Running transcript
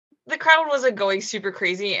crowd wasn't going super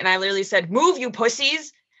crazy, and I literally said, "Move, you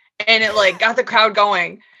pussies," and it like got the crowd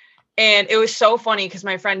going. And it was so funny because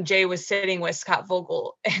my friend Jay was sitting with Scott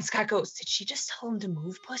Vogel, and Scott goes, "Did she just tell him to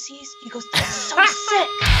move, pussies?" He goes, "That's so sick."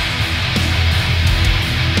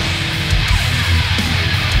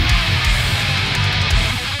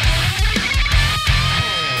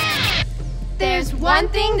 There's one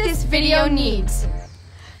thing this video needs.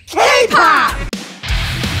 K-pop!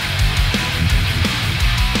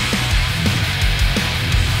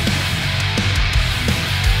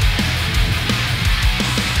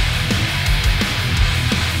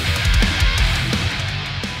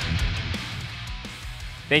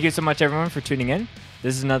 Thank you so much, everyone, for tuning in.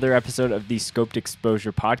 This is another episode of the Scoped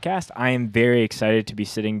Exposure podcast. I am very excited to be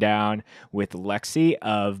sitting down with Lexi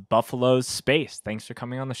of Buffalo's SPACED. Thanks for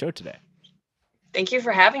coming on the show today. Thank you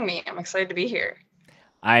for having me. I'm excited to be here.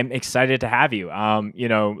 I'm excited to have you.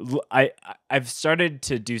 I've started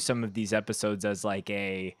to do some of these episodes as like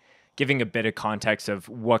giving a bit of context of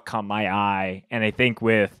what caught my eye. And I think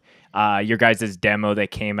with your guys' demo that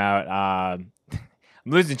came out,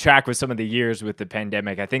 I'm losing track with some of the years with the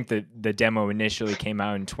pandemic. I think the demo initially came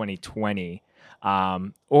out in 2020,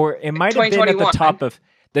 or it might have been at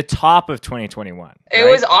the top of 2021. It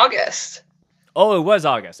was August. Oh, it was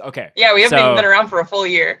August. Okay. Yeah, we haven't even been around for a full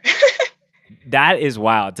year. That is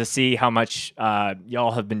wild to see how much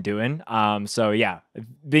y'all have been doing. So yeah,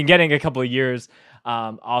 been getting a couple of years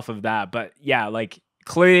off of that, but yeah, like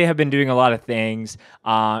clearly have been doing a lot of things,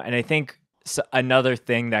 and I think. So another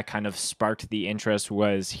thing that kind of sparked the interest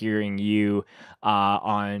was hearing you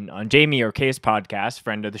on Jamie or Kay's podcast,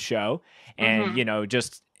 friend of the show, and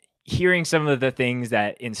just hearing some of the things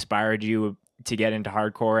that inspired you to get into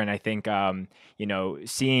hardcore. And I think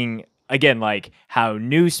seeing again like how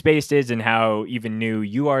new SPACED is and how even new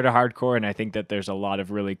you are to hardcore. And I think that there's a lot of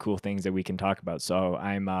really cool things that we can talk about. So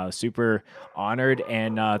I'm super honored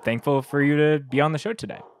and thankful for you to be on the show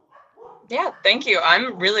today. Yeah, thank you.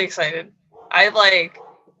 I'm really excited. I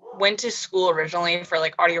went to school originally for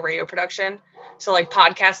audio radio production. So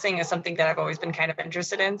podcasting is something that I've always been kind of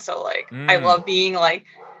interested in. So I love being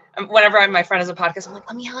whenever my friend has a podcast, I'm like,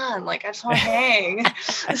 let me on. I just want to hang.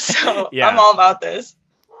 So yeah. I'm all about this.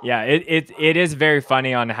 Yeah, it is very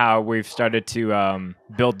funny on how we've started to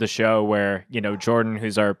build the show where, Jordan,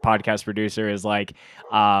 who's our podcast producer, is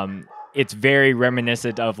it's very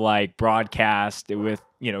reminiscent of broadcast with,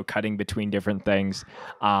 cutting between different things.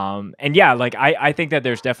 And yeah, I think that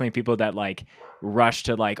there's definitely people that rush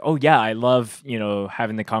to oh yeah, I love,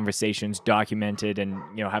 having the conversations documented and,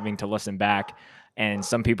 having to listen back. And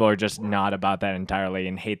some people are just not about that entirely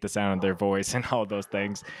and hate the sound of their voice and all those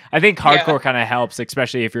things. I think hardcore kind of helps,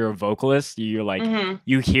 especially if you're a vocalist. You're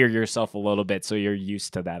you hear yourself a little bit, so you're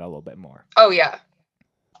used to that a little bit more. Oh yeah.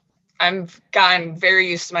 I've gotten very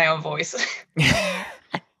used to my own voice.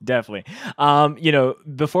 Definitely.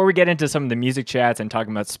 Before we get into some of the music chats and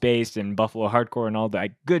talking about SPACED and Buffalo hardcore and all that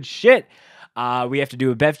good shit, we have to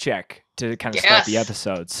do a bev check to kind of start the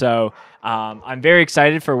episode. So I'm very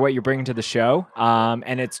excited for what you're bringing to the show,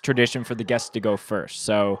 and it's tradition for the guests to go first.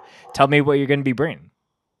 So tell me what you're going to be bringing.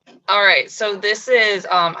 All right. So this is,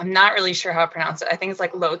 I'm not really sure how to pronounce it. I think it's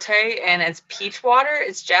lotte, and it's peach water.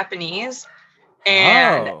 It's Japanese.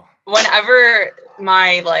 And whenever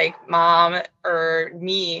my mom or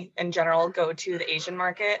me in general go to the Asian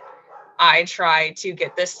market, I try to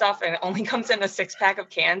get this stuff, and it only comes in a 6-pack of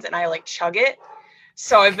cans, and I chug it.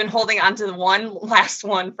 So I've been holding on to the one last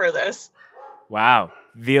one for this. Wow.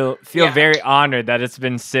 Feel very honored that it's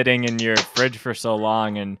been sitting in your fridge for so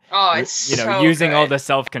long and it's using good. all the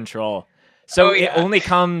self-control. So it only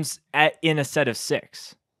comes in a set of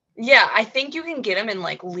 6. Yeah, I think you can get them in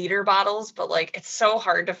liter bottles, but it's so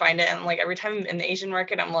hard to find it. And every time I'm in the Asian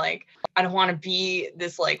market, I'm I don't want to be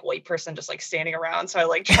this white person just standing around.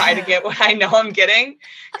 So I try to get what I know I'm getting.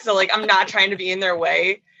 So I'm not trying to be in their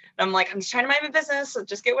way. And I'm just trying to mind my business. So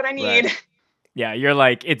just get what I need. Right. Yeah, you're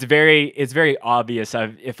it's very obvious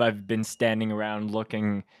if I've been standing around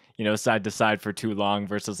looking, side to side for too long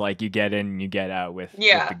versus you get in and you get out with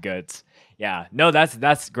the goods. Yeah, no,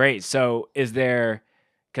 that's great. So is there?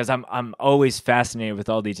 Because I'm always fascinated with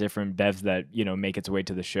all these different bevs that make its way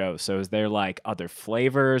to the show. So is there other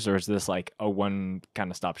flavors, or is this a one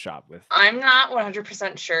kind of stop shop with? I'm not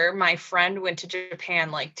 100% sure. My friend went to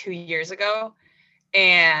Japan 2 years ago,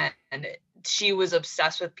 and she was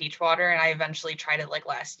obsessed with peach water, and I eventually tried it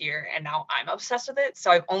last year, and now I'm obsessed with it.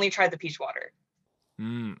 So I've only tried the peach water.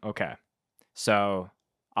 Okay, so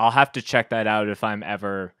I'll have to check that out if I'm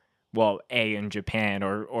ever. Well, in Japan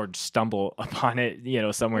or stumble upon it,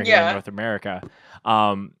 somewhere here in North America.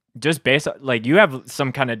 Just based on, you have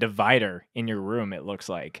some kind of divider in your room, it looks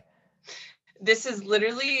like. This is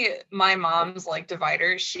literally my mom's like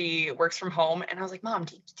divider. She works from home, and I was like, Mom,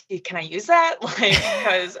 can I use that? Like,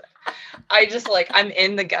 because I just like, I'm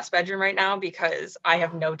in the guest bedroom right now because I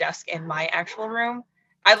have no desk in my actual room.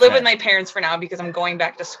 I live with my parents for now because I'm going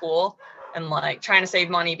back to school and like trying to save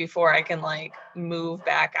money before I can like move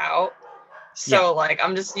back out. So like,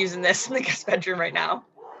 I'm just using this in the guest bedroom right now.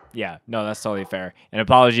 Yeah, no, that's totally fair. And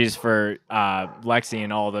apologies for Lexi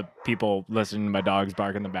and all the people listening to my dogs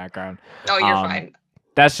bark in the background. Oh, you're fine.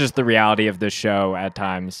 That's just the reality of this show at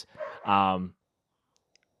times.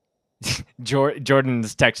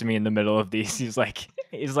 Jordan's texting me in the middle of these. He's like,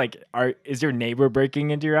 is your neighbor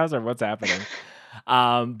breaking into your house or what's happening?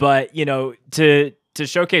 But you know, to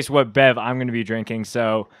showcase what bev I'm going to be drinking.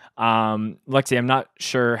 So, Lexi, I'm not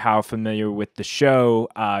sure how familiar with the show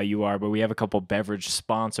you are, but we have a couple beverage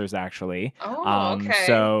sponsors actually. Oh, okay.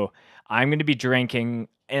 So I'm going to be drinking,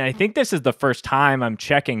 and I think this is the first time I'm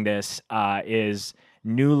checking this, is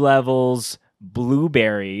New Level's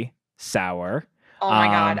Blueberry Sour. Oh my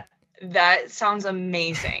God. That sounds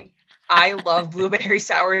amazing. I love blueberry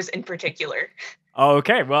sours in particular.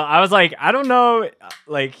 Okay, well, I was like, I don't know,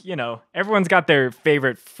 like, you know, everyone's got their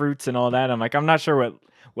favorite fruits and all that. I'm like, I'm not sure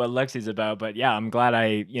what Lexi's about, but yeah, I'm glad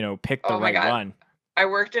I, you know, picked the right one. I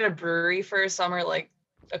worked at a brewery for a summer like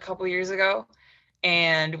a couple years ago,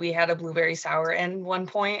 and we had a blueberry sour in one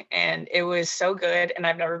point, and it was so good, and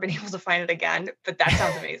I've never been able to find it again, but that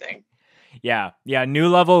sounds amazing. Yeah, New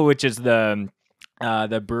Level, which is the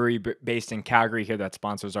brewery based in Calgary here that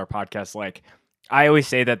sponsors our podcast. Like, I always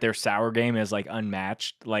say that their sour game is like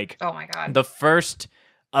unmatched. Like, oh my God, the first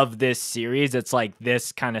of this series, it's like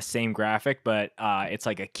this kind of same graphic, but it's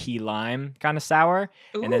like a key lime kind of sour.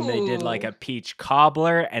 Ooh. And then they did like a peach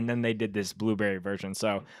cobbler, and then they did this blueberry version.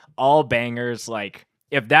 So all bangers. Like,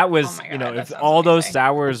 if that was, you know, if all amazing. Those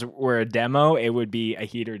sours were a demo, it would be a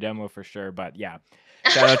heater demo for sure. But yeah,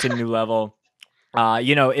 shout out to New Level.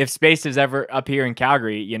 You know, if Space is ever up here in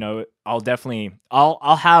Calgary, you know,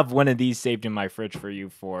 I'll have one of these saved in my fridge for you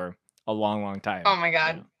for a long, long time. Oh my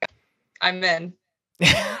God. You know? I'm in.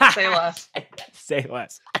 Say less. Say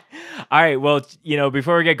less. All right. Well, you know,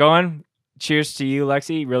 before we get going, cheers to you,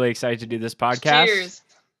 Lexi. Really excited to do this podcast. Cheers.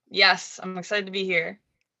 Yes, I'm excited to be here.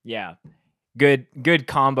 Yeah. Good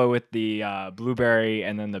combo with the blueberry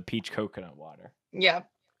and then the peach coconut water. Yeah.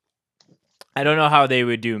 I don't know how they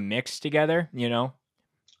would do mixed together, you know?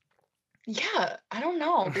 Yeah, I don't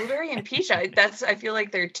know. Blueberry and peach, I feel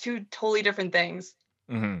like they're two totally different things.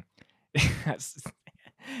 Mm-hmm.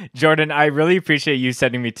 Jordan, I really appreciate you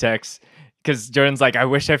sending me texts, because Jordan's like, I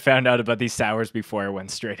wish I found out about these sours before I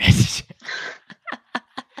went straight edge.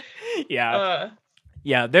 Yeah.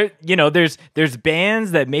 Yeah, there's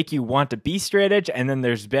bands that make you want to be straight edge, and then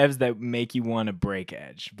there's bevs that make you want to break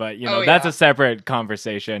edge. But you know, that's a separate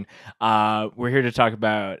conversation. We're here to talk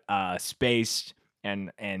about Spaced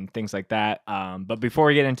and things like that. But before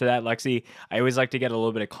we get into that, Lexi, I always like to get a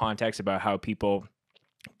little bit of context about how people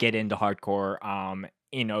get into hardcore.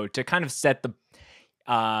 You know, to kind of set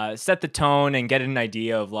the tone and get an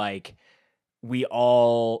idea of like, we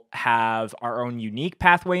all have our own unique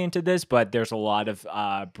pathway into this, but there's a lot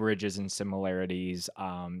of bridges and similarities,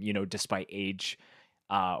 you know, despite age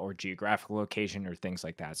or geographical location or things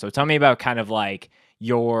like that. So tell me about kind of like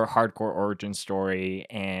your hardcore origin story,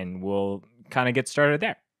 and we'll kind of get started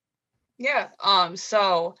there. Yeah.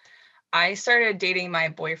 So I started dating my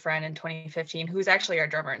boyfriend in 2015, who's actually our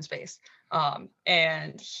drummer in Space.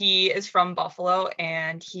 And he is from Buffalo,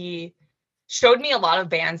 and he showed me a lot of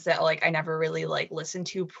bands that like I never really like listened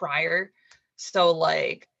to prior. So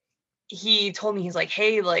like he told me, he's like,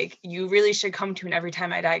 hey, like you really should come to an Every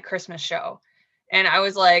Time I Die Christmas show. And I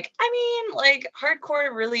was like, I mean, like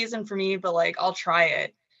hardcore really isn't for me, but like I'll try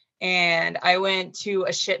it. And I went to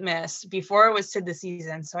a shit miss before it was to the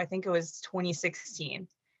season. So I think it was 2016.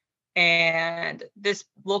 And this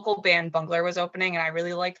local band Bungler was opening, and I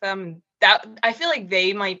really liked them. That I feel like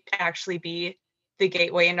they might actually be the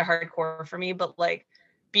gateway into hardcore for me, but like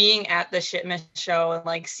being at the Shitmiss show and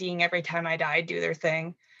like seeing Every Time I Die do their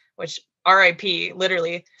thing, which RIP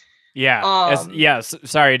literally. Yeah.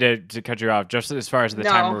 Sorry to cut you off. Just as far as the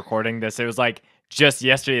time we're recording this, it was like just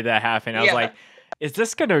yesterday that happened. I was like, is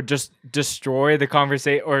this gonna just destroy the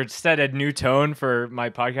conversation or set a new tone for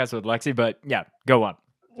my podcast with Lexi? But yeah, go on.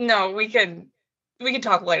 No, we can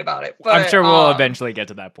talk light about it. But I'm sure we'll eventually get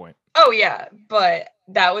to that point. Oh yeah, but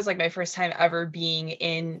that was like my first time ever being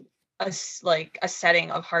in a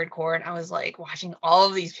setting of hardcore, and I was like watching all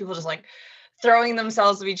of these people just like throwing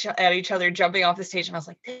themselves at each other, jumping off the stage, and I was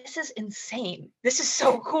like, this is insane. This is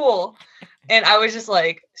so cool. And I was just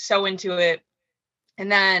like so into it. And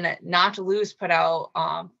then Knocked Loose put out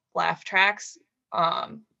laugh tracks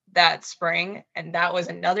that spring, and that was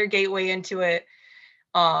another gateway into it.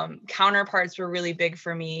 Counterparts were really big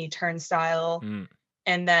for me, Turnstile.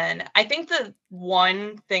 And then I think the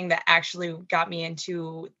one thing that actually got me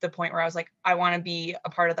into the point where I was like, I want to be a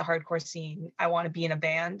part of the hardcore scene, I want to be in a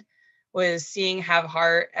band, was seeing Have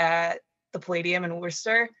Heart at the Palladium in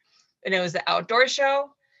Worcester. And it was the outdoor show.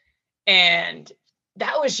 And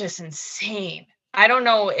that was just insane. I don't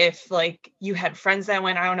know if like you had friends that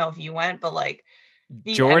went. I don't know if you went, but like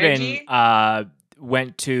Jordan energy,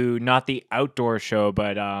 went to not the outdoor show,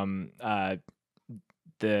 but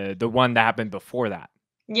the one that happened before that.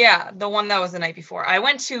 Yeah, the one that was the night before. I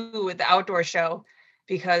went to the outdoor show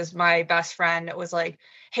because my best friend was like,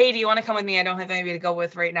 hey, do you want to come with me? I don't have anybody to go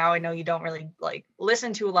with right now. I know you don't really like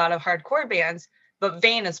listen to a lot of hardcore bands, but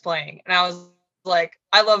Vane is playing. And I was like,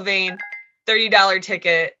 I love Vane. $30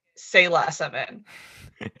 ticket, say less, I'm in.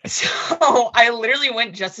 So I literally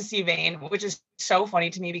went just to see Vane, which is so funny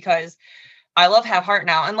to me because I love Have Heart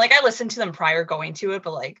now. And like I listened to them prior going to it,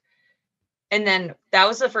 but like, and then that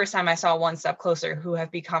was the first time I saw One Step Closer, who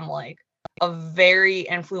have become like a very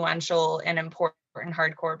influential and important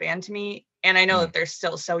hardcore band to me. And I know that they're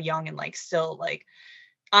still so young and like still like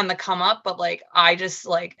on the come up, but like I just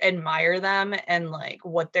like admire them and like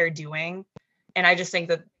what they're doing. And I just think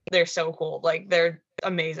that they're so cool. Like they're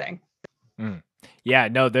amazing. Yeah,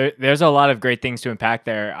 no, there's a lot of great things to unpack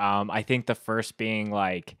there. I think the first being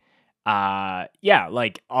like,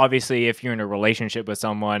 like obviously if you're in a relationship with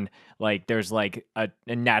someone, like there's like a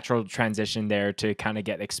natural transition there to kind of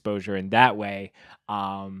get exposure in that way.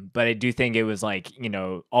 But I do think it was like, you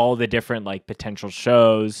know, all the different like potential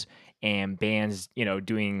shows and bands, you know,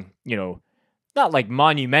 doing, you know, not like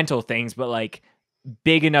monumental things, but like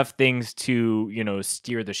big enough things to, you know,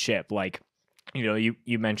 steer the ship. Like, you know,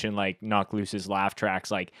 you mentioned like Knock Loose's laugh tracks,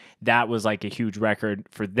 like that was like a huge record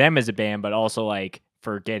for them as a band, but also like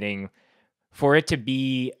for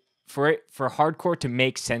hardcore to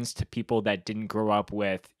make sense to people that didn't grow up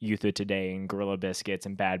with Youth of Today and Gorilla Biscuits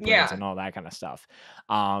and Bad Brains and all that kind of stuff.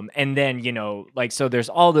 And then, you know, like, so there's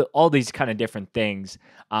all these kind of different things.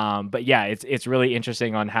 But yeah, it's really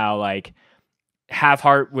interesting on how like Have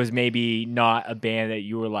Heart was maybe not a band that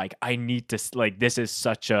you were like, I need to, like, this is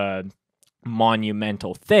such a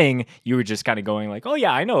monumental thing. You were just kind of going like, oh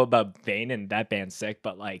yeah, I know about Vane and that band's sick,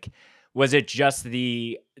 but like, was it just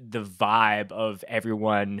the vibe of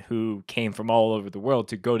everyone who came from all over the world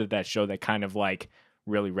to go to that show that kind of like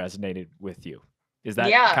really resonated with you? Is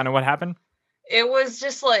that kind of what happened? It was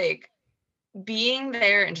just like being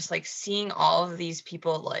there and just like seeing all of these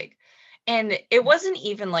people, like, and it wasn't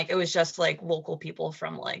even like it was just like local people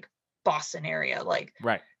from like Boston area. Like,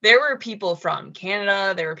 right, there were people from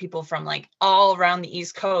Canada, there were people from like all around the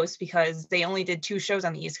East Coast, because they only did 2 shows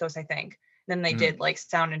on the East Coast, I think. Then they did like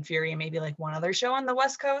Sound and Fury and maybe like one other show on the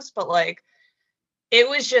West Coast, but like it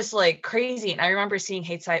was just like crazy. And I remember seeing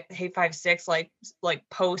Hate 56 like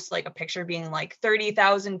post like a picture being like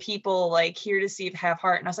 30,000 people like here to see Have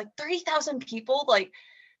Heart, and I was like, 30,000 people, like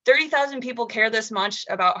 30,000 people care this much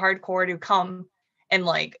about hardcore to come and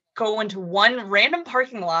like go into one random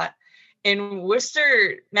parking lot in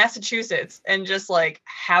Worcester, Massachusetts, and just like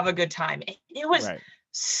have a good time. It was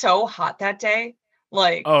so hot that day.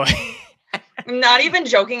 Like, oh, I'm not even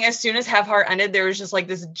joking. As soon as Have Heart ended, there was just like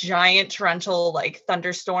this giant torrential like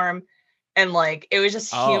thunderstorm, and like it was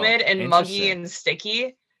just humid and muggy and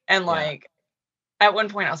sticky. And like at one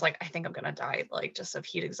point I was like, I think I'm gonna die, like just of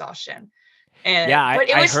heat exhaustion. And but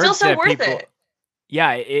it was still so worth it.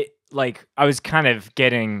 Yeah, it like I was kind of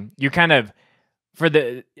getting you kind of for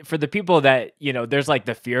the people that, you know, there's like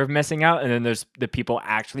the fear of missing out, and then there's the people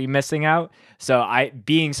actually missing out. So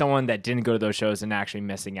being someone that didn't go to those shows and actually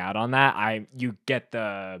missing out on that, you get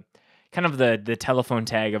the kind of the telephone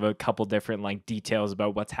tag of a couple different like details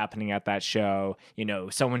about what's happening at that show. You know,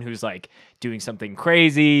 someone who's like doing something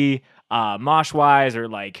crazy, mosh wise, or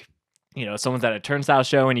like, you know, someone's at a Turnstile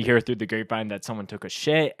show and you hear through the grapevine that someone took a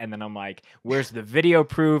shit, and then I'm like, where's the video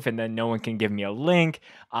proof? And then no one can give me a link.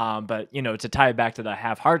 But, you know, to tie it back to the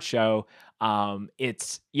Have Heart show, I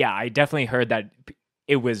definitely heard that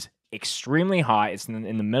it was extremely hot. It's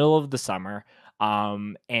in the middle of the summer.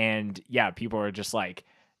 And yeah, people are just like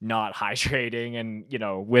not hydrating, and, you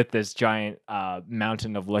know, with this giant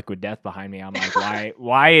mountain of liquid death behind me, I'm like,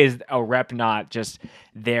 why is a rep not just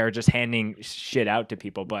there just handing shit out to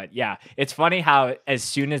people? But yeah, it's funny how as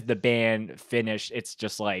soon as the band finished, it's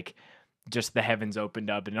just like the heavens opened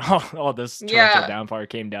up and all this torrential downpour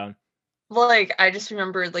came down. Like, I just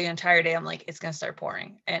remember the entire day I'm like, it's gonna start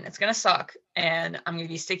pouring and it's gonna suck and I'm gonna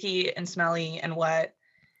be sticky and smelly and wet.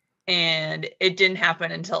 And it didn't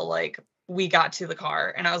happen until like we got to the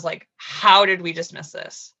car, and I was like, how did we just miss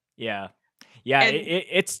this? Yeah. And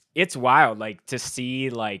It's wild, like, to see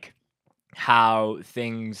like how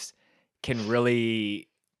things can really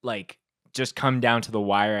like just come down to the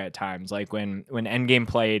wire at times. Like when Endgame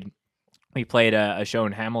played, we played a show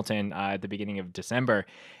in Hamilton at the beginning of December,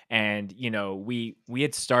 and we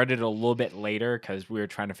had started a little bit later because we were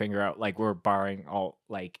trying to figure out, like, we were borrowing all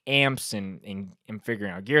like amps and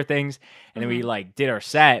figuring out gear things, and then we like did our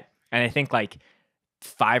set, and I think like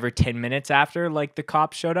 5 or 10 minutes after, like, the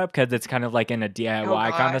cops showed up, because it's kind of like in a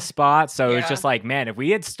DIY kind of spot. So it's just like, man, if we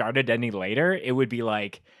had started any later, it would be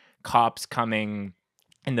like cops coming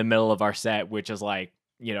in the middle of our set, which is like,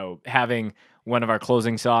 having one of our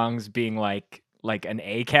closing songs being like an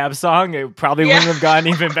ACAB song. It probably wouldn't have gotten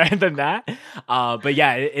even better than that. But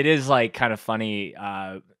yeah, it is like kind of funny,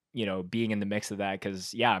 being in the mix of that,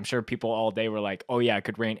 because I'm sure people all day were like, oh yeah, it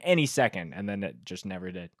could rain any second, and then it just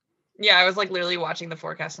never did. Yeah, I was like literally watching the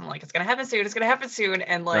forecast and like, it's gonna happen soon, it's gonna happen soon.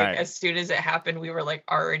 And like as soon as it happened, we were like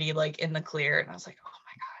already like in the clear, and I was like, oh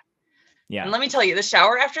my God. Yeah. And let me tell you, the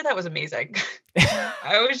shower after that was amazing.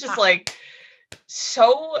 I was just like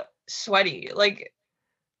so sweaty. Like,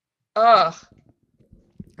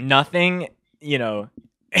 nothing,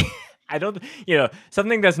 I don't,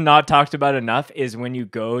 something that's not talked about enough is when you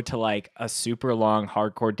go to like a super long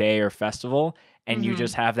hardcore day or festival, and you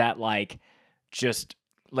just have that like, just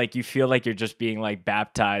like, you feel like you're just being like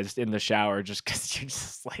baptized in the shower, just because you're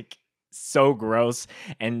just like so gross,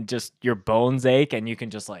 and just your bones ache, and you can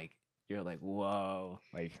just like, you're like, whoa,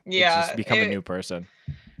 like, you just become a new person.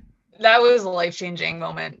 That was a life-changing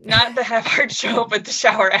moment. Not the Have Heart show, but the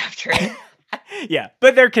shower after it. Yeah,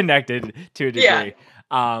 but they're connected to a degree.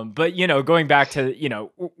 Yeah. But going back to,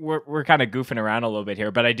 we're kind of goofing around a little bit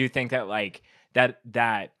here, but I do think that like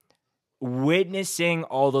that witnessing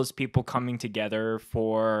all those people coming together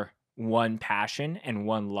for one passion and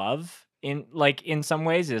one love in some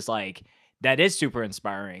ways is like, that is super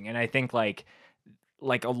inspiring. And I think like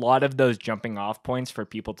a lot of those jumping off points for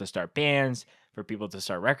people to start bands, for people to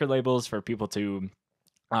start record labels, for people to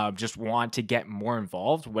just want to get more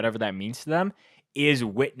involved, whatever that means to them, is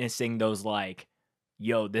witnessing those like,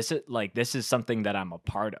 yo, this is something that I'm a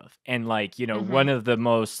part of. And like, one of the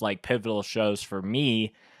most like pivotal shows for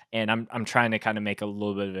me, and I'm trying to kind of make a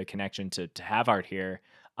little bit of a connection to Have Heart here.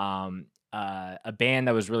 A band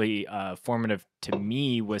that was really formative to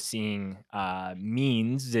me was seeing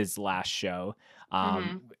Means' last show.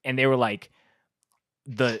 And they were like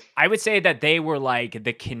I would say that they were like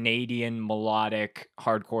the Canadian melodic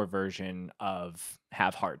hardcore version of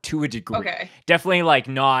Have Heart to a degree. Okay. Definitely like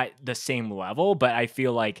not the same level, but I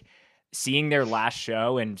feel like seeing their last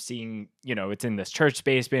show and seeing, it's in this church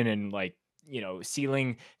basement, and like,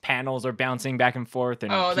 ceiling panels are bouncing back and forth,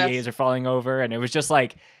 and PAs are falling over, and it was just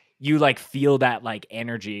like, you like feel that like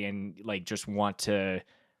energy, and like just want to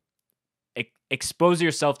expose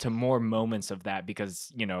yourself to more moments of that,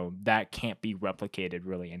 because that can't be replicated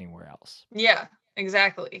really anywhere else. Yeah,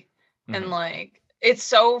 exactly. And like, it's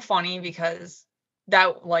so funny because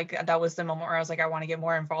that was the moment where I was like, I want to get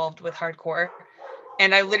more involved with hardcore.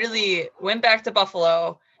 And I literally went back to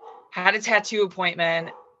Buffalo, had a tattoo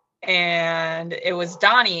appointment, and it was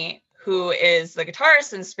Donnie, who is the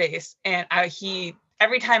guitarist in Space. And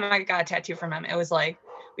every time I got a tattoo from him, it was like,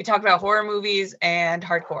 we talked about horror movies and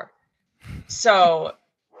hardcore. So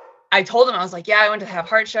I told him, I was like, yeah, I went to the Have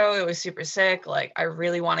Heart show. It was super sick. Like, I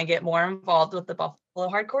really want to get more involved with the Buffalo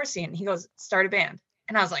hardcore scene. He goes, start a band.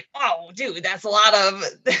 And I was like, oh, dude, that's a lot.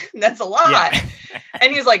 Yeah.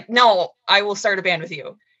 And he's like, no, I will start a band with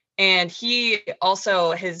you. And he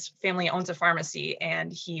also, his family owns a pharmacy,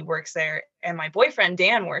 and he works there. And my boyfriend,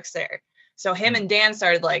 Dan, works there. So him and Dan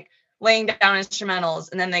started like laying down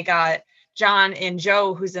instrumentals, and then they got John and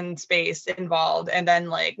Joe, who's in Space, involved. And then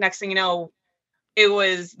like, next thing you know, it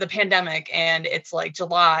was the pandemic, and it's like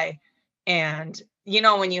July. And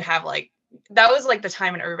when you have like, that was like the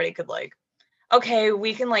time when everybody could like, okay,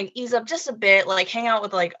 we can like ease up just a bit, like hang out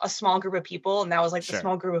with like a small group of people. And that was like the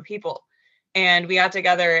small group of people. And we got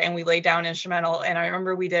together and we laid down instrumental. And I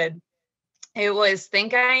remember it was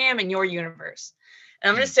Think I Am in Your Universe.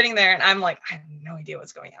 And I'm just sitting there, and I'm like, I have no idea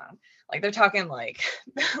what's going on. Like, they're talking like,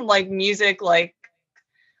 like music, like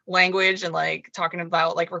language, and like talking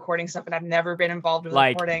about like recording stuff. And I've never been involved with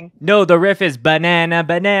like, recording. No, the riff is banana,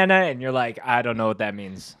 banana. And you're like, I don't know what that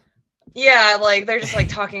means. Yeah. Like, they're just like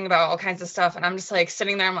talking about all kinds of stuff. And I'm just like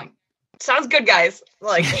sitting there. I'm like, sounds good, guys.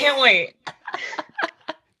 Like, can't wait.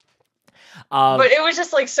 But it was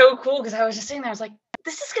just like so cool, because I was just sitting there. I was like,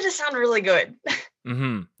 this is going to sound really good.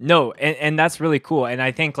 No, and that's really cool. And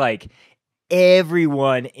I think like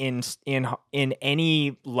everyone in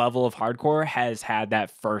any level of hardcore has had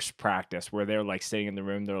that first practice where they're like sitting in the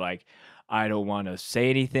room. They're like, I don't want to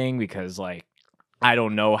say anything because like I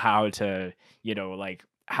don't know how to, like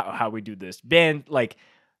how we do this band. Like,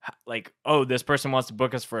 oh, this person wants to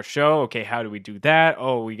book us for a show. Okay, how do we do that?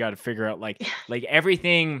 Oh, we got to figure out like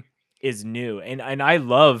everything is new. And I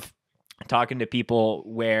love talking to people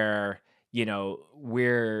where,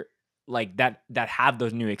 we're like that have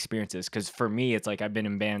those new experiences. Cause for me, it's like I've been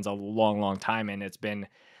in bands a long time, and it's been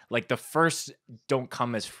like the first don't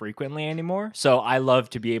come as frequently anymore. So I love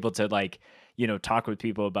to be able to like, talk with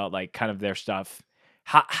people about like kind of their stuff,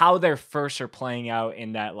 how their firsts are playing out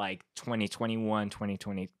in that like 2021,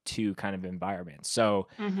 2022 kind of environment. So,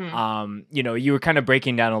 you were kind of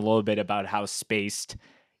breaking down a little bit about how Spaced,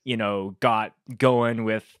 got going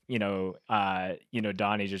with,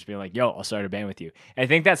 Donnie just being like, yo, I'll start a band with you. And I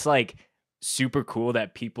think that's like super cool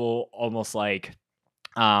that people almost like,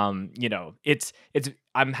 it's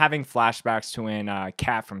I'm having flashbacks to when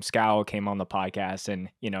Kat from Scowl came on the podcast, and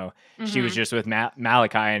she was just with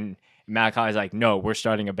Malachi, and Malachi's like, no, we're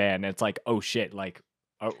starting a band. And it's like, oh shit, like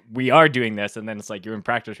we are doing this. And then it's like you're in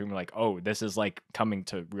practice room, like, oh, this is like coming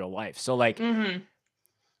to real life. So like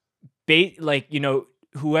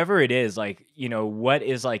whoever it is, like, what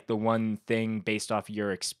is like the one thing based off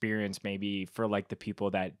your experience, maybe for like the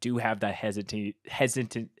people that do have that hesitancy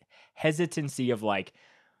of like,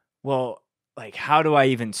 well, like, how do I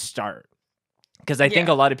even start? Because I think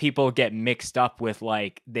a lot of people get mixed up with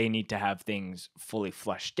like, they need to have things fully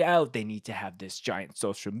fleshed out. They need to have this giant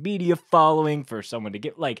social media following for someone to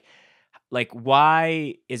get like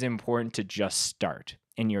why is it important to just start,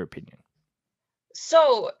 in your opinion?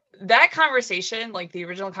 So that conversation, like the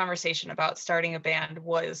original conversation about starting a band,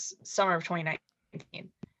 was summer of 2019.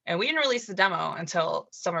 And we didn't release the demo until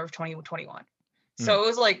summer of 2021. So it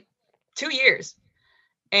was like 2 years.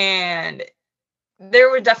 And there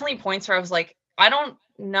were definitely points where I was like, I don't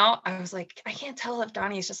know. I was like, I can't tell if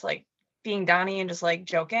Donnie is just like being Donnie and just like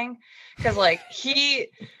joking. Because like he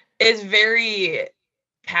is very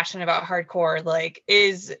passionate about hardcore. Like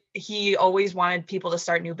he always wanted people to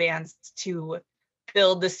start new bands to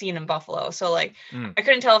build the scene in Buffalo. So like I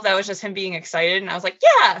couldn't tell if that was just him being excited, and I was like,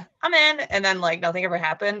 yeah, I'm in. And then like nothing ever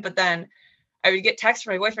happened. But then I would get texts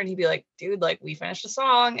from my boyfriend. He'd be like, dude, like we finished a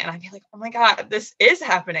song. And I'd be like, oh my God, this is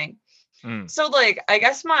happening. So like, I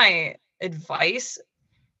guess my advice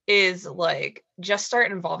is like, just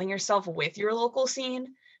start involving yourself with your local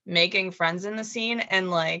scene, making friends in the scene.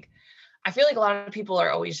 And like, I feel like a lot of people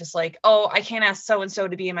are always just like, oh, I can't ask so-and-so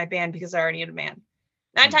to be in my band because I already in a band.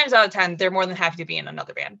 9 times out of 10, they're more than happy to be in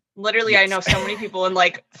another band. Literally, yes. I know so many people in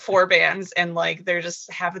like 4 bands, and like they're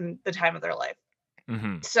just having the time of their life.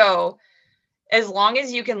 So as long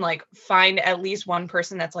as you can like find at least one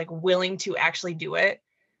person that's like willing to actually do it,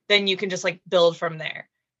 then you can just like build from there.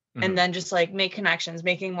 And then just like make connections,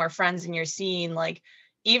 making more friends in your scene, like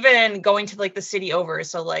even going to like the city over.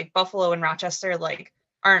 So like Buffalo and Rochester like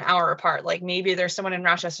are an hour apart. Like maybe there's someone in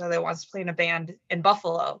Rochester that wants to play in a band in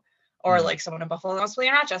Buffalo, or like someone in Buffalo that wants to play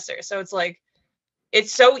in Rochester. So it's like,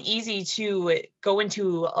 it's so easy to go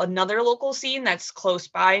into another local scene that's close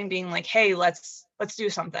by and being like, hey, let's do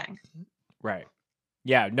something. Right.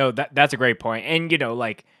 Yeah, no, that's a great point. And,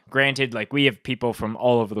 like, granted, like, we have people from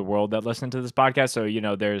all over the world that listen to this podcast. So,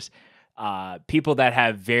 there's people that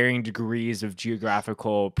have varying degrees of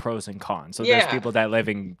geographical pros and cons. So there's people that live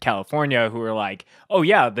in California who are like, oh,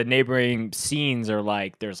 yeah, the neighboring scenes are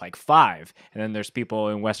like, there's like 5. And then there's people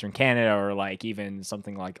in Western Canada, or like even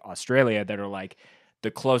something like Australia, that are like, the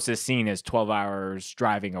closest scene is 12 hours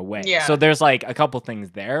driving away. Yeah. So there's like a couple things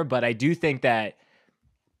there. But I do think that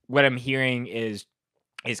what I'm hearing is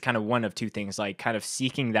kind of one of 2 things, like kind of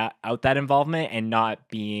seeking that involvement and not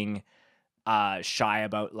being shy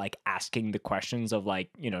about like asking the questions of like,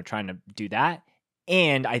 trying to do that.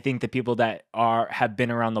 And I think the people that have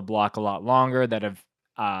been around the block a lot longer, that have,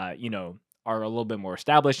 are a little bit more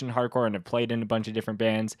established in hardcore and have played in a bunch of different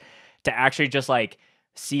bands, to actually just like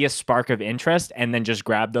see a spark of interest and then just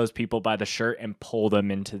grab those people by the shirt and pull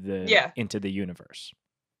them into the universe.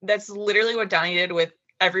 That's literally what Donnie did with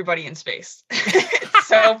everybody in Space. It's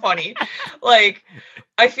so funny. Like,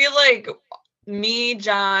 I feel like me,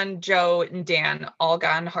 John, Joe, and Dan all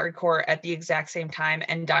got in hardcore at the exact same time.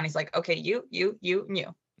 And Donnie's like, okay, you, and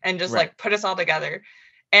you. And just like put us all together.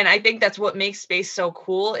 And I think that's what makes Space so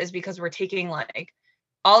cool, is because we're taking like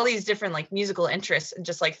all these different like musical interests and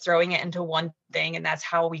just like throwing it into one thing. And that's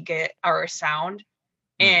how we get our sound.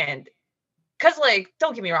 And because like,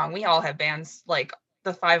 don't get me wrong, we all have bands, like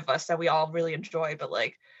the 5 of us, that we all really enjoy. But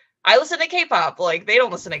like, I listen to K-pop. Like, they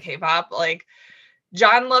don't listen to K-pop. Like,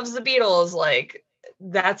 John loves the Beatles, like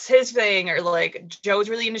that's his thing, or like Joe's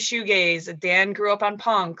really into shoegaze, Dan grew up on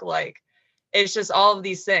punk, like it's just all of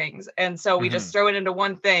these things. And so we just throw it into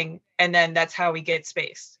one thing, and then that's how we get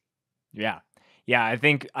spaced. Yeah. Yeah, I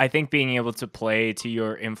think being able to play to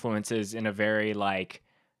your influences in a very like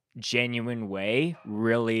genuine way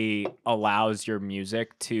really allows your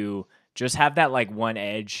music to just have that like one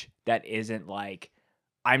edge that isn't like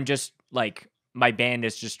I'm just like my band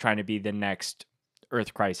is just trying to be the next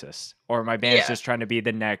Earth Crisis, or my band is just trying to be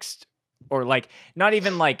the next, or like not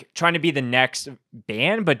even like trying to be the next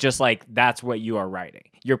band, but just like that's what you are writing.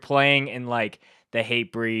 You're playing in like the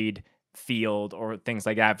Hatebreed field or things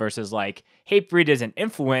like that versus like Hatebreed is an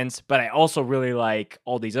influence, but I also really like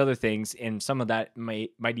all these other things, and some of that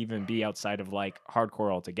might even be outside of like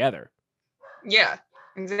hardcore altogether. Yeah,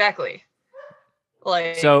 exactly.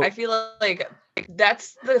 Like, so I feel like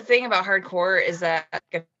that's the thing about hardcore, is that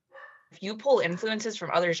if you pull influences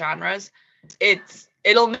from other genres,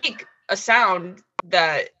 it'll make a sound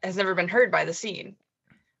that has never been heard by the scene.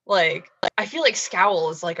 Like, I feel like Scowl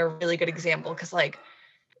is like a really good example, because like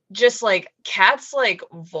just like Kat's like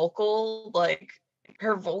vocal, like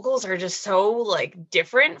her vocals are just so like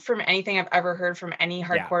different from anything I've ever heard from any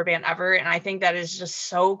hardcore band ever, and I think that is just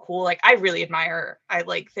so cool. Like, I really admire her. I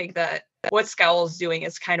like think that what Scowl's doing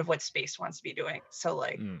is kind of what Space wants to be doing. So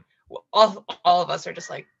like all of us are just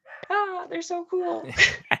like, they're so cool.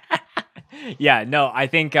 Yeah, no, I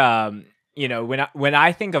think you know, when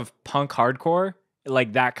I think of punk hardcore,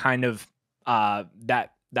 like that kind of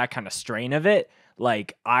that kind of strain of it,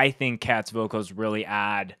 like I think Kat's vocals really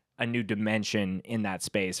add a new dimension in that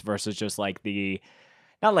space versus just like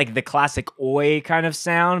not like the classic oi kind of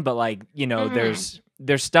sound, but like, you know, there's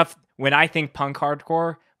stuff. When I think punk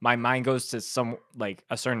hardcore, my mind goes to some like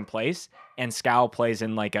a certain place, and Scowl plays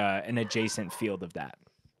in like an adjacent field of that.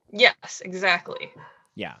 Yes, exactly.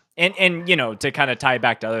 Yeah. And you know, to kind of tie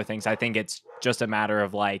back to other things, I think it's just a matter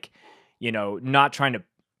of like, you know, not trying to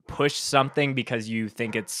push something because you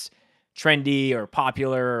think it's trendy or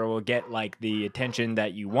popular or will get like the attention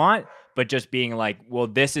that you want, but just being like, well,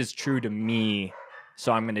 this is true to me,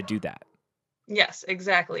 so I'm going to do that. Yes,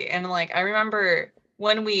 exactly. And like, I remember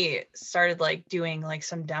when we started like doing like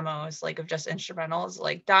some demos, like of just instrumentals,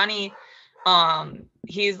 like Donnie,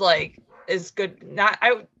 he's like, is good.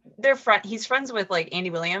 He's friends with like Andy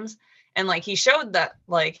Williams, and like he showed that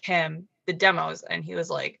like him the demos, and he was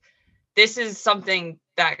like, this is something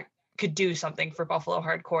that could do something for Buffalo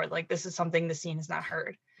hardcore. Like, this is something the scene has not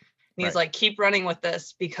heard. And he's like, keep running with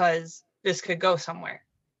this, because this could go somewhere.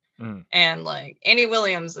 And like Andy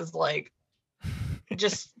Williams is like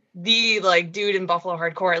just the like dude in Buffalo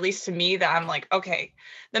hardcore, at least to me, that I'm like, okay,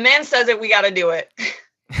 the man says it, we got to do it.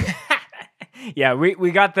 Yeah,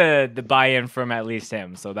 we got the buy-in from at least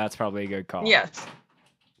him, so that's probably a good call. Yes.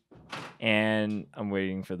 And I'm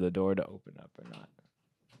waiting for the door to open up or not.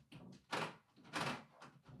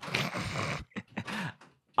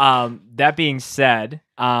 That being said,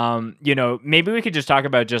 you know, maybe we could just talk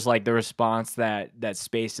about just like the response that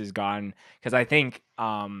Space has gotten, because I think,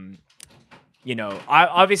 you know, I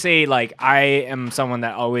obviously like I am someone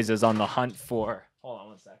that always is on the hunt for. Hold on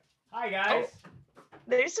one sec. Hi guys. Oh,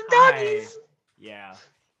 there's some doggies. Hi. Yeah.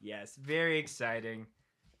 Yes. Very exciting.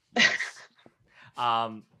 Yes.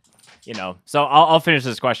 You know, so I'll finish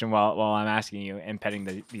this question while I'm asking you and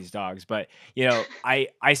petting these dogs. But, you know,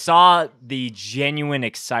 I saw the genuine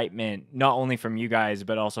excitement, not only from you guys,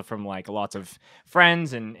 but also from like lots of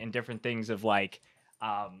friends and different things of like,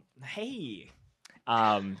 hey,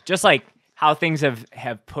 just like how things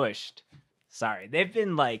have pushed. Sorry, they've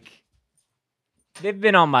been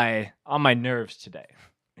on my nerves today.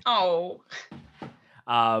 Oh.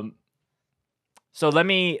 So let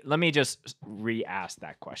me just re-ask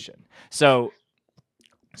that question. So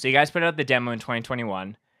you guys put out the demo in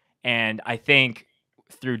 2021, and I think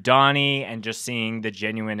through Donnie and just seeing the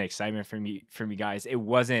genuine excitement from you guys, it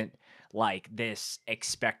wasn't like this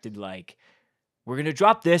expected like we're gonna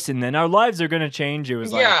drop this and then our lives are gonna change. It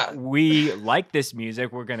was like we like this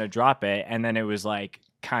music, we're gonna drop it, and then it was like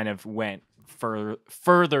kind of went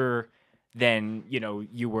further than, you know,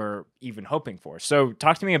 you were even hoping for. So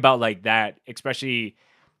talk to me about like that, especially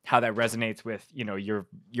how that resonates with, you know, your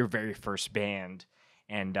very first band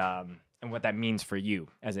and what that means for you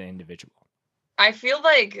as an individual. I feel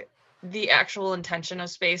like the actual intention of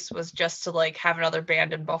Space was just to like have another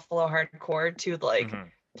band in Buffalo hardcore to like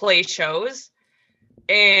play shows.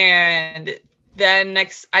 And then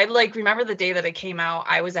I like remember the day that it came out,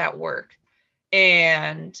 I was at work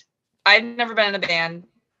and I'd never been in a band.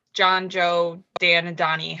 John, Joe, Dan, and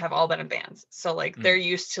Donnie have all been in bands. So like they're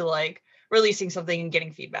used to like releasing something and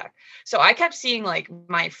getting feedback. So I kept seeing like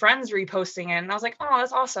my friends reposting it, and I was like, oh,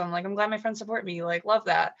 that's awesome. Like, I'm glad my friends support me. Like, love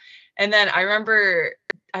that. And then I remember,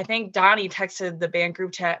 I think Donnie texted the band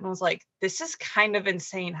group chat and was like, this is kind of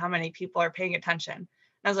insane how many people are paying attention. And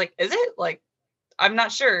I was like, is it? Like, I'm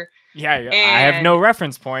not sure. Yeah, and I have no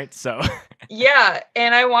reference point, so. Yeah,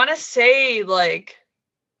 and I want to say, like,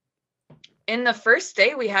 in the first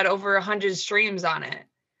day, we had over 100 streams on it.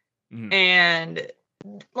 Mm. And,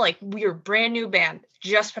 like, we were a brand new band,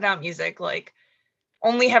 just put out music, like,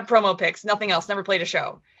 only have promo pics, nothing else, never played a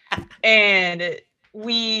show. And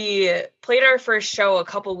we played our first show a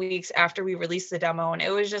couple weeks after we released the demo, and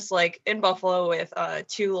it was just, like, in Buffalo with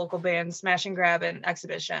 2 local bands, Smash and Grab and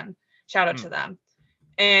Exhibition. Shout out to them.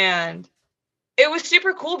 And it was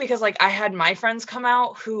super cool because, like, I had my friends come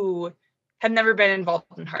out who had never been involved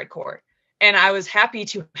in hardcore. And I was happy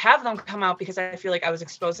to have them come out because I feel like I was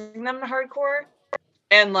exposing them to hardcore.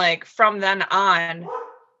 And, like, from then on,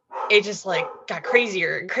 it just, like, got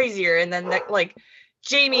crazier and crazier. And then, like,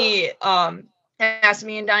 Jamie asked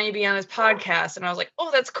me and Donnie to be on his podcast. And I was like,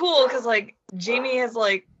 oh, that's cool. Because, like, Jamie has,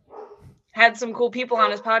 like, had some cool people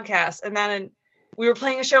on his podcast. And then we were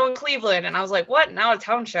playing a show in Cleveland, and I was like, what? Now a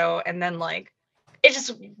town show. And then, like, it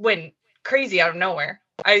just went crazy out of nowhere.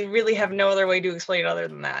 I really have no other way to explain it other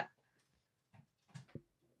than that.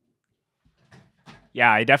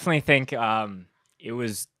 Yeah, I definitely think it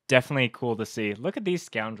was definitely cool to see. Look at these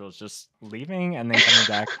scoundrels just leaving and then coming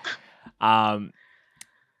back.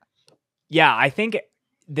 Yeah, I think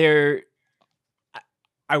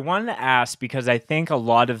I wanted to ask because I think a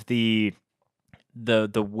lot of the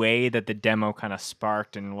way that the demo kind of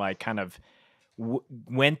sparked and like kind of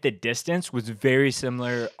went the distance was very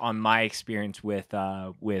similar on my experience with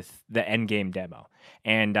the Endgame demo.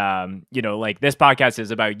 And you know, like, this podcast is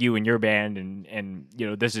about you and your band, and you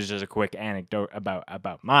know, this is just a quick anecdote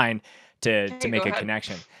about mine to make a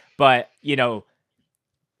connection. But, you know,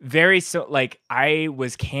 like, I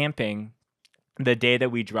was camping the day that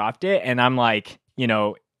we dropped it, and I'm like, you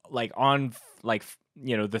know, like on like,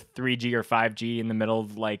 you know, the 3G or 5G in the middle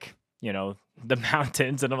of, like, you know, the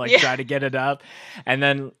mountains, and I'm like trying to get it up. And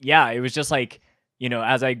then, yeah, it was just like, you know,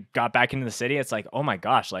 as I got back into the city, it's like, oh my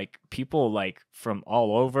gosh, like, people like from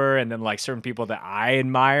all over, and then like certain people that I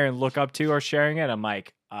admire and look up to are sharing it. I'm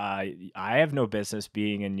like, I have no business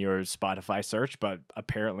being in your Spotify search, but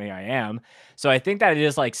apparently I am. So I think that it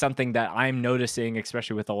is like something that I'm noticing,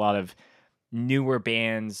 especially with a lot of newer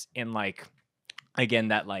bands, in like, again,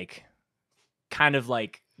 that like kind of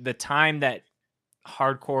like the time that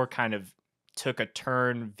hardcore kind of took a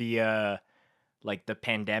turn via like the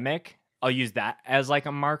pandemic. I'll use that as like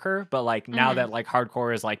a marker, but like now that like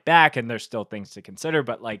hardcore is like back, and there's still things to consider,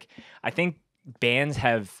 but like I think bands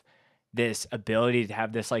have this ability to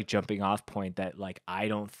have this like jumping off point that like I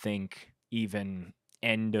don't think even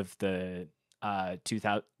end of the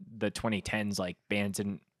 2010s like bands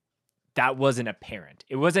didn't, that wasn't apparent.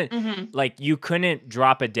 It wasn't like you couldn't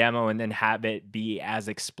drop a demo and then have it be as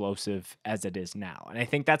explosive as it is now. And I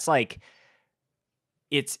think that's like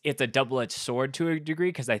it's a double-edged sword to a degree,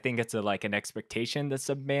 because I think it's like an expectation that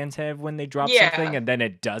some bands have when they drop something and then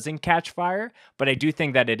it doesn't catch fire. But I do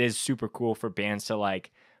think that it is super cool for bands to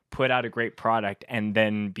like put out a great product and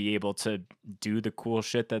then be able to do the cool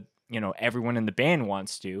shit that, you know, everyone in the band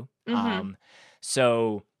wants to.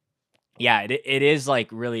 So yeah, it is like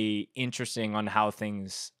really interesting on how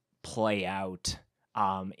things play out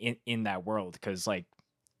in that world, because like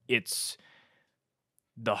it's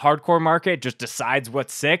the hardcore market just decides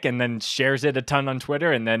what's sick and then shares it a ton on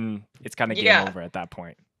Twitter, and then it's kind of game over at that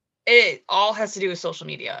point. It all has to do with social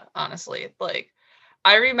media, honestly. Like,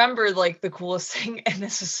 I remember like the coolest thing, and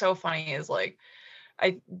this is so funny, is like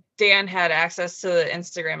Dan had access to the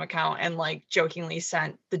Instagram account and like jokingly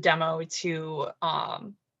sent the demo to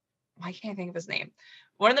I can't think of his name.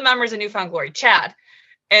 One of the members of Newfound Glory, Chad.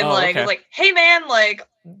 And was like, hey man, like,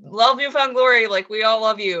 love Newfound Glory, like, we all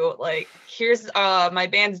love you. Like, here's my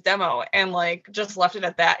band's demo, and like just left it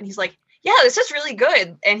at that. And he's like, yeah, this is really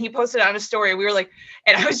good. And he posted on his story. We were like,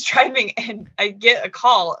 and I was driving and I get a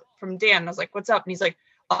call from Dan. And I was like, what's up? And he's like,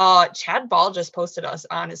 Chad Ball just posted us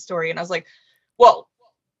on his story. And I was like, whoa.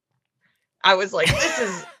 I was like,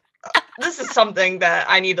 this is something that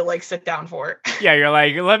I need to like sit down for. Yeah, you're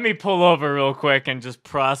like, let me pull over real quick and just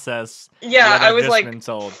process. Yeah, I was like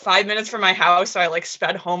 5 minutes from my house, so I like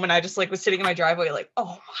sped home, and I just like was sitting in my driveway like,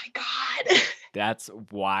 oh my God. That's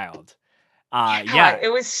wild. Yeah,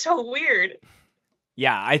 it was so weird.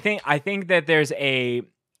 Yeah, I think that there's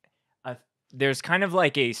there's kind of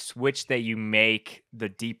like a switch that you make the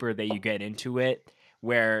deeper that you get into it,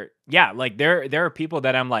 where like there are people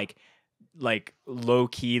that I'm like low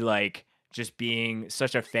key like just being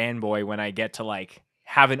such a fanboy when I get to like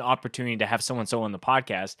have an opportunity to have someone so on the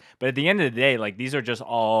podcast. But at the end of the day, like these are just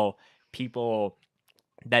all people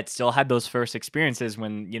that still had those first experiences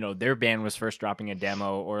when, you know, their band was first dropping a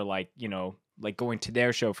demo or like, you know, like going to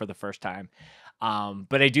their show for the first time.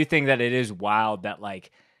 But I do think that it is wild that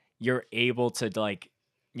like you're able to like,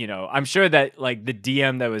 you know, I'm sure that like the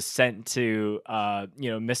DM that was sent to,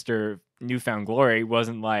 you know, Mr. Newfound Glory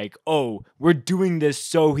wasn't like, oh, we're doing this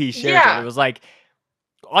so he shares it. It was like,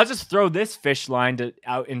 I'll just throw this fish line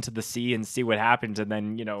out into the sea and see what happens. And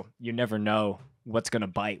then, you know, you never know what's going to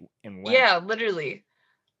bite and when. Yeah, literally.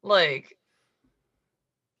 Like,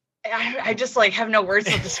 I just like have no words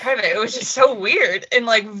to describe it. It was just so weird and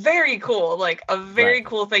like very cool, like a very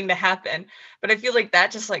cool thing to happen. But I feel like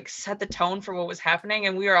that just like set the tone for what was happening.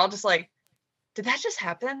 And we were all just like, did that just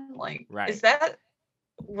happen? Like, is that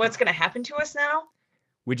what's going to happen to us now?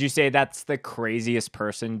 Would you say that's the craziest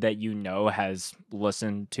person that you know has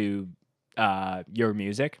listened to your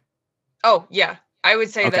music? Oh, yeah. I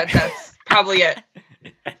would say that that's probably it.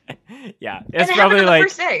 Yeah. It's probably like the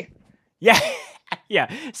first day. Yeah.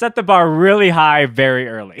 Yeah. Set the bar really high very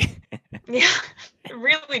early. Yeah. It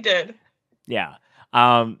really did. Yeah.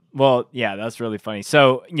 Well, yeah, that's really funny.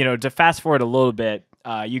 So, you know, to fast forward a little bit,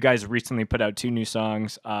 you guys recently put out 2 new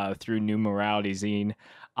songs through New Morality Zine.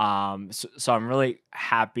 So I'm really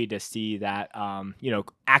happy to see that, you know,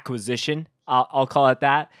 acquisition, I'll call it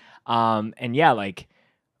that. And yeah, like,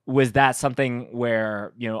 was that something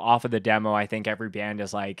where, you know, off of the demo, I think every band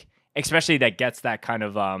is like, especially that gets that kind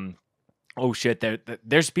of, oh shit,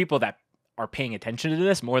 there's people that are paying attention to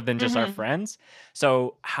this more than just our friends.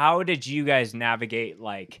 So how did you guys navigate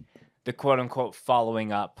like the quote unquote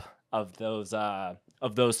following up of those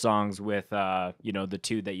songs with, you know, the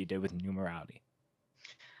 2 that you did with New Morality?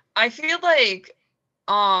 I feel like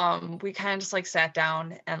we kind of just like sat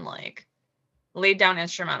down and like laid down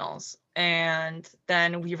instrumentals and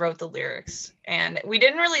then we wrote the lyrics and we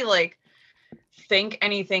didn't really like think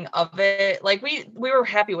anything of it. Like we were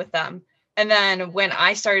happy with them. And then when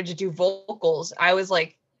I started to do vocals, I was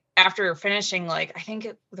like, after finishing, like, I think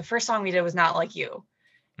the first song we did was Not Like You.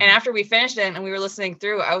 And after we finished it and we were listening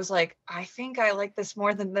through, I was like, I think I like this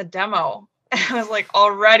more than the demo. And I was like,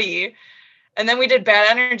 already. And then we did Bad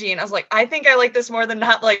Energy. And I was like, I think I like this more than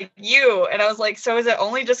Not Like You. And I was like, so is it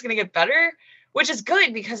only just going to get better? Which is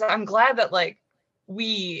good because I'm glad that like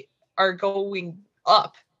we are going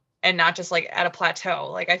up and not just like at a plateau.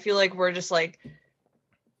 Like, I feel like we're just like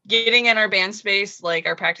getting in our band space, like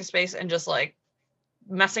our practice space, and just like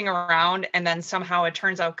messing around. And then somehow it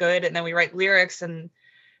turns out good. And then we write lyrics and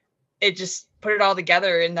it just put it all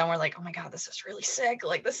together. And then we're like, oh my God, this is really sick.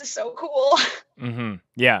 Like, this is so cool. Mm-hmm.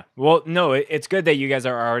 Yeah. Well, no, it's good that you guys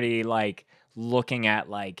are already like looking at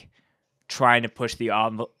like trying to push the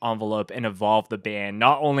envelope and evolve the band,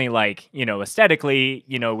 not only like, you know, aesthetically,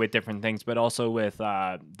 you know, with different things, but also with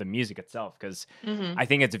the music itself. Cause I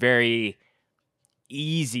think it's very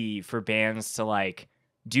easy for bands to like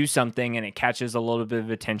do something and it catches a little bit of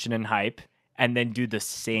attention and hype and then do the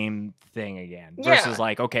same thing again versus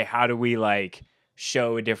like, okay, how do we like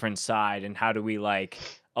show a different side and how do we like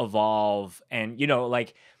evolve? And, you know,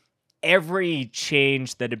 like every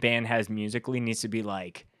change that a band has musically needs to be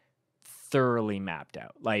like thoroughly mapped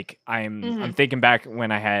out. Like I'm thinking back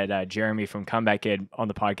when I had Jeremy from Comeback Kid on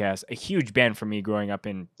the podcast, a huge band for me growing up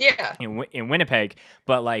in Winnipeg,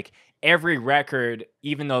 but like every record,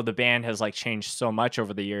 even though the band has like changed so much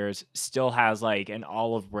over the years, still has like an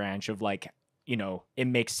olive branch of like, you know, it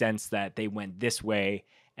makes sense that they went this way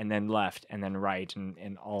and then left and then right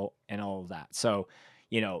and all of that. So,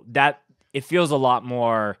 you know, that it feels a lot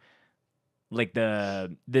more like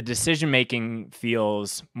the decision making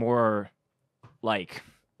feels more like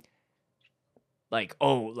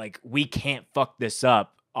oh, like we can't fuck this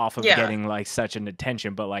up off of getting like such an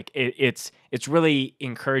attention, but like it's really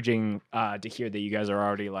encouraging to hear that you guys are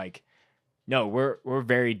already like, no, we're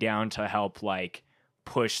very down to help like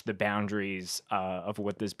push the boundaries of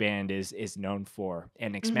what this band is known for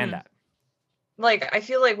and expand that. Like, I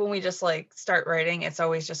feel like when we just like start writing, it's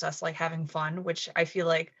always just us like having fun, which I feel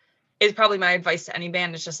like is probably my advice to any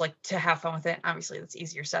band, is just like to have fun with it. Obviously that's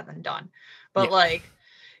easier said than done, but like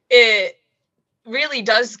it really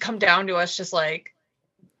does come down to us just like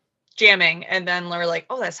jamming, and then we're like,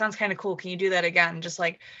 oh, that sounds kind of cool, can you do that again? Just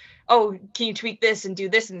like, oh, can you tweak this and do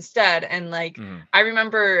this instead? And like I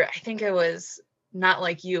remember, I think it was Not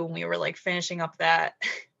Like You, when we were like finishing up that,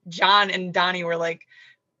 John and Donnie were like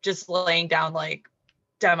just laying down like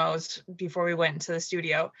demos before we went into the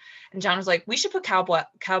studio, and John was like, we should put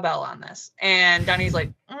cowbell on this, and Donnie's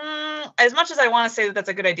like, as much as I want to say that that's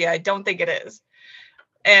a good idea, I don't think it is.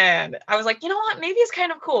 And I was like, you know what? Maybe it's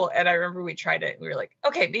kind of cool. And I remember we tried it. And we were like,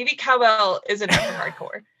 okay, maybe cowbell isn't for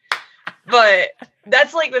hardcore. But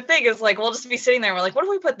that's like the thing is like, we'll just be sitting there. And we're like, what if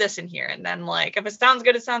we put this in here? And then like, if it sounds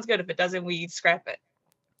good, it sounds good. If it doesn't, we scrap it.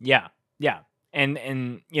 Yeah. Yeah.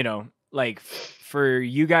 And you know, like for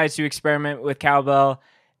you guys to experiment with cowbell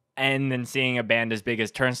and then seeing a band as big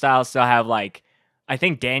as Turnstile still have like, I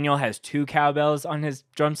think Daniel has 2 cowbells on his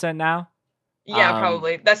drum set now. Yeah,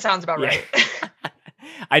 probably. That sounds about right.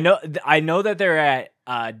 I know that they're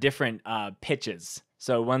at different pitches.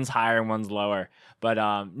 So one's higher and one's lower. But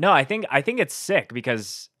no, I think it's sick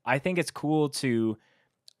because I think it's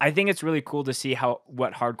really cool to see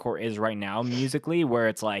what hardcore is right now musically, where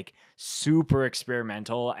it's like super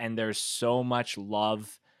experimental and there's so much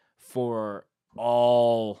love for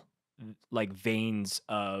all like veins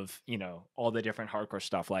of, you know, all the different hardcore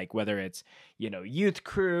stuff, like whether it's, you know, youth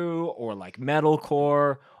crew or like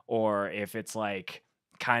metalcore, or if it's like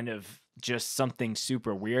kind of just something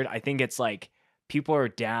super weird. I think it's like people are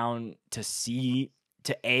down to see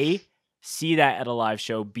that at a live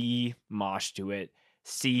show, B, mosh to it,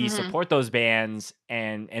 C, support those bands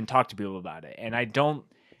and talk to people about it.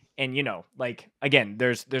 And you know, like again,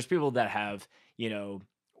 there's people that have, you know,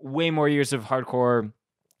 way more years of hardcore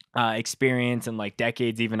experience and like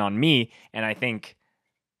decades even on me, and I think,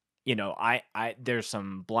 you know, I there's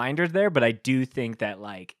some blinders there, but I do think that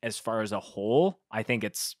like as far as a whole, I think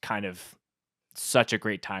it's kind of such a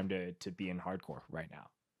great time to be in hardcore right now.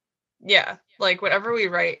 Yeah, like whatever we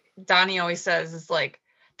write, Donnie always says is like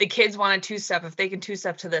the kids want a 2-step. If they can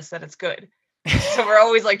 2-step to this, then it's good. So we're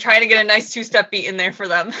always like trying to get a nice 2-step beat in there for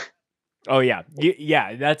them. Oh yeah,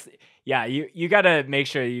 you gotta make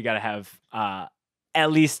sure you gotta have at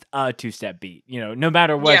least a 2-step beat, you know, no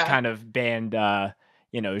matter what kind of band,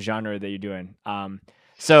 you know, genre that you're doing.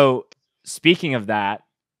 So speaking of that,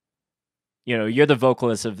 you know, you're the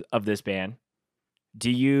vocalist of this band. Do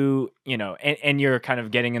you know, and you're kind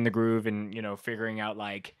of getting in the groove and, you know, figuring out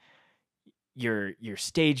like your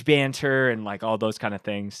stage banter and like all those kind of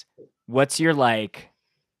things. What's your like,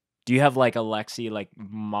 do you have like a Lexi like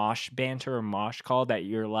mosh banter or mosh call that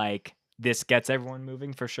you're like, this gets everyone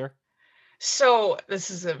moving for sure? So this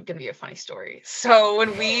is going to be a funny story. So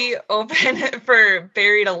when we opened for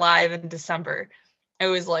Buried Alive in December, it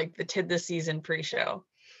was like the Tid This Season pre-show.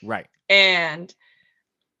 Right. And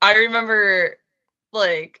I remember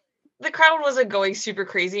like the crowd wasn't going super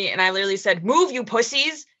crazy. And I literally said, move, you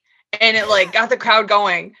pussies. And it like got the crowd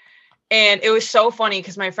going. And it was so funny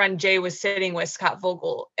because my friend Jay was sitting with Scott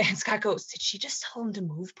Vogel. And Scott goes, did she just tell him to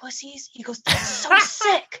move, pussies? He goes, that's so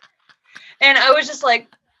sick. And I was just like,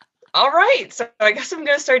 all right, so I guess I'm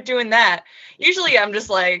gonna start doing that. Usually I'm just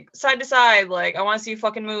like side to side, like I want to see you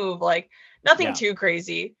fucking move, like nothing too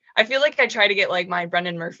crazy. I feel like I try to get like my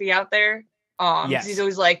Brendan Murphy out there. Yes. He's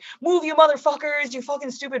always like, move, you motherfuckers, you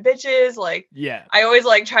fucking stupid bitches. Like, yeah, I always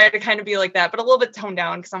like try to kind of be like that, but a little bit toned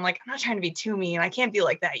down because I'm like, I'm not trying to be too mean. I can't be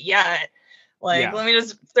like that yet. Like, let me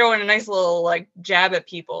just throw in a nice little like jab at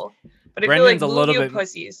people. But Brendan's I feel like, move, you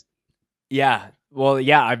pussies. Yeah. Well,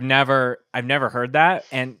 yeah, I've never heard that,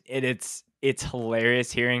 and it's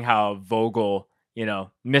hilarious hearing how Vogel, you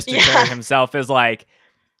know, Mr. Terry himself is like,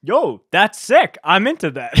 yo, that's sick. I'm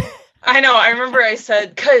into that. I know. I remember I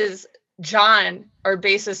said, because John, our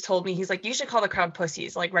bassist, told me, he's like, you should call the crowd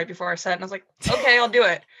pussies, like right before our set. And I was like, okay, I'll do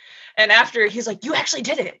it. And after, he's like, you actually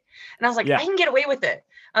did it. And I was like, I can get away with it.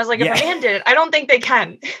 I was like, if a man did it, I don't think they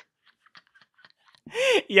can.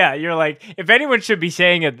 Yeah, you're like, if anyone should be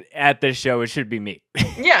saying it at this show, it should be me.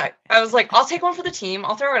 Yeah, I was like, I'll take one for the team.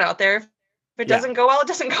 I'll throw it out there. If it doesn't go well, it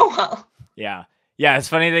doesn't go well. Yeah. Yeah, it's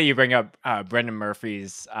funny that you bring up Brendan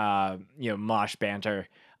Murphy's, you know, mosh banter,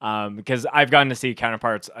 because I've gotten to see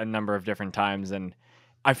Counterparts a number of different times, and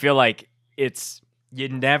I feel like you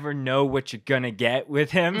never know what you're going to get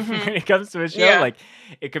with him when it comes to a show. Yeah. Like,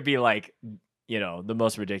 it could be like, you know, the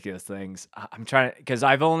most ridiculous things. I'm trying to, because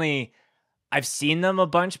I've seen them a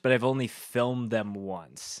bunch, but I've only filmed them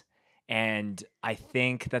once. And I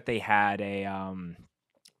think that they had a,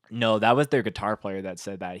 no, that was their guitar player that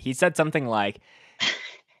said that. He said something like,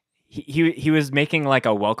 he was making like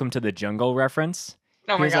a Welcome to the Jungle reference.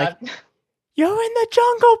 Oh my God. Like, you're in the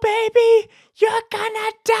jungle, baby. You're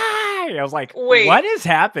gonna die. I was like, wait, what is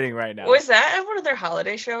happening right now? Was that at one of their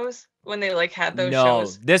holiday shows when they like had those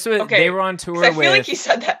shows? No, this was, they were on tour with. I feel like he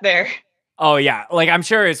said that there. Oh yeah, like I'm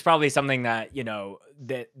sure it's probably something that, you know,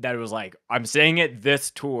 that was like, I'm saying it this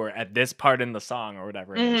tour at this part in the song or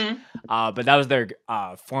whatever it is. But that was their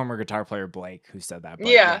former guitar player Blake who said that. But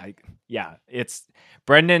yeah, it's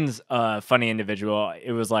Brendan's a funny individual.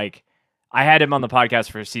 It was like, I had him on the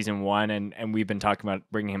podcast for season 1, and we've been talking about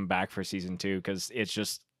bringing him back for season 2 because it's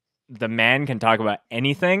just the man can talk about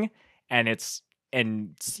anything, and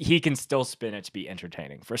he can still spin it to be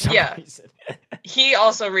entertaining for some reason. He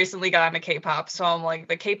also recently got into K-pop, so I'm like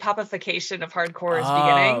the K-popification of hardcore is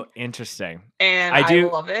beginning. Oh, interesting. And I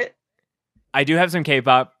love it. I do have some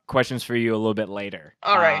K-pop questions for you a little bit later.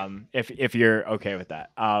 All right. If you're okay with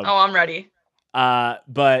that. I'm ready.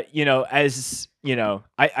 But as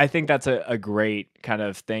I think that's a great kind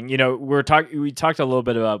of thing. We talked a little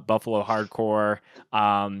bit about Buffalo hardcore.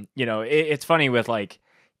 It's funny with like,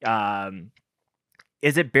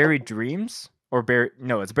 is it Buried Dreams or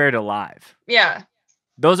it's Buried Alive. Yeah.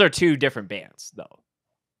 Those are two different bands though.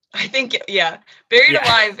 I think, yeah. Buried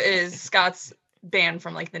Alive is Scott's band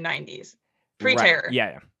from like the 90s. Pre-Terror. Right.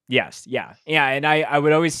 Yeah. Yes. Yeah. Yeah. And I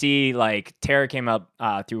would always see like Terror came up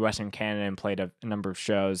through Western Canada and played a number of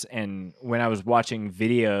shows. And when I was watching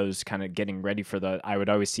videos, kind of getting ready for I would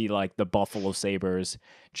always see like the Buffalo Sabres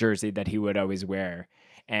jersey that he would always wear.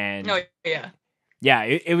 And yeah,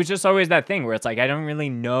 it was just always that thing where it's like, I don't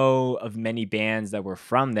really know of many bands that were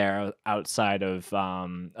from there outside of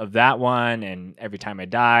that one and Every Time I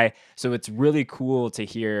Die. So it's really cool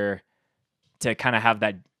to kind of have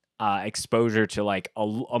that exposure to like a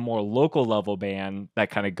more local level band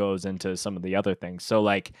that kind of goes into some of the other things. So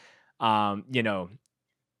like,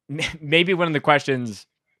 maybe one of the questions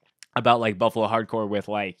about like Buffalo hardcore with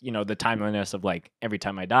like, the timeliness of like Every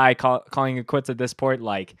Time I Die, calling it quits at this point.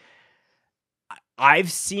 Like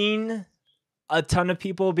I've seen a ton of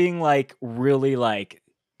people being like, really like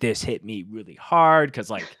this hit me really hard.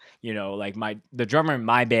 Cause like, like the drummer in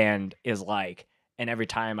my band is like, and Every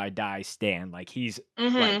Time I Die stan. Like he's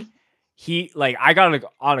like I got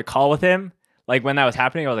on a call with him. Like when that was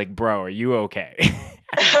happening, I was like, bro, are you okay?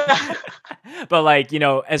 But like,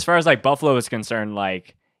 as far as like Buffalo is concerned,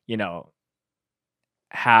 like,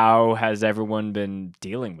 how has everyone been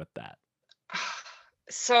dealing with that?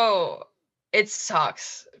 So it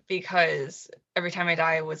sucks because Every Time I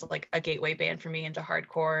Die was like a gateway band for me into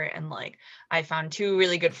hardcore. And like, I found 2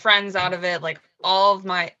 really good friends out of it. Like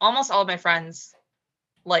almost all of my friends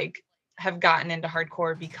like have gotten into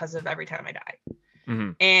hardcore because of Every Time I Die.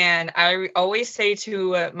 Mm-hmm. And I always say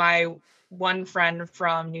to my one friend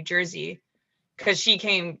from New Jersey, because she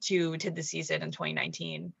came to the season in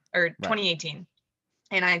 2019 or 2018.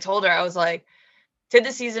 And I told her, I was like, Tid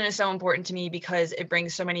the Season is so important to me because it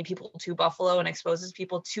brings so many people to Buffalo and exposes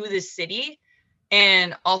people to this city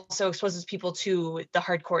and also exposes people to the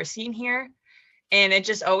hardcore scene here. And it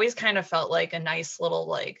just always kind of felt like a nice little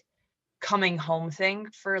like coming home thing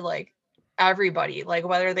for like everybody, like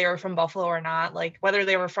whether they were from Buffalo or not, like whether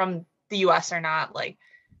they were from the US or not, like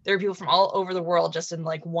there are people from all over the world just in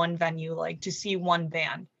like one venue, like to see one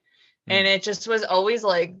band. And it just was always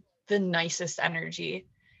like the nicest energy.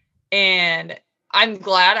 And I'm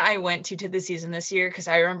glad I went to the season this year because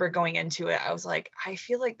I remember going into it, I was like, I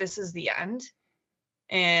feel like this is the end.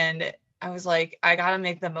 And I was like, I got to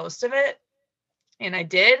make the most of it. And I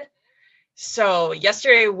did. So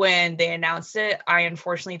yesterday when they announced it, I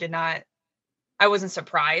unfortunately I wasn't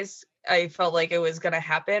surprised. I felt like it was going to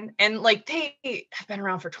happen. And like, they have been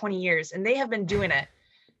around for 20 years and they have been doing it.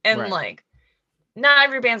 And like, not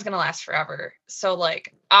every band's going to last forever. So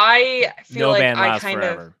like, I feel like I kind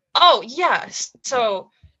of, So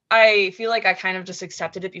I feel like I kind of just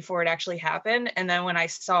accepted it before it actually happened. And then when I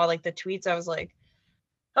saw like the tweets, I was like,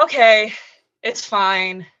 okay, it's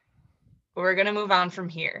fine. We're going to move on from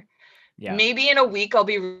here. Yeah. Maybe in a week I'll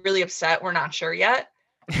be really upset. We're not sure yet.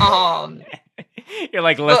 You're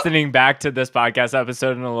like listening back to this podcast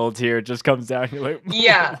episode and a little tear just comes down. You're like,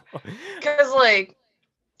 yeah, because like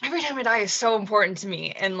Every Time I Die is so important to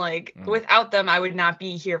me, and like without them, I would not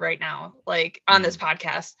be here right now, like on this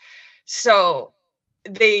podcast. So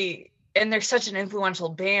they're such an influential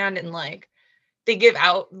band, and like they give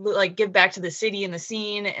back to the city and the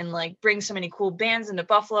scene, and like bring so many cool bands into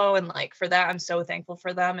Buffalo, and like for that, I'm so thankful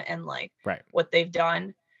for them and like what they've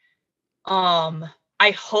done. I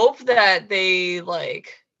hope that they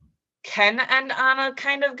like can end on a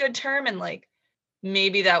kind of good term, and like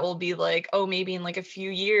maybe that will be like, oh, maybe in like a few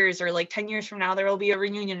years or like 10 years from now there will be a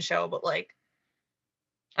reunion show, but like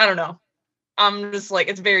I don't know. I'm just like,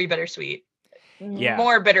 it's very bittersweet. Yeah.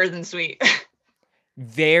 More bitter than sweet.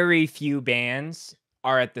 Very few bands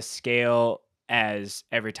are at the scale as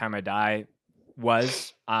Every Time I Die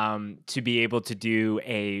was, to be able to do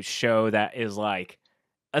a show that is like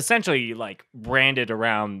essentially like branded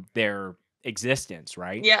around their existence,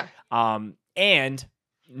 right? Yeah. And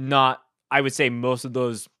not, I would say most of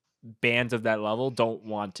those bands of that level don't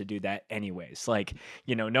want to do that anyways. Like,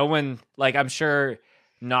 no one, like I'm sure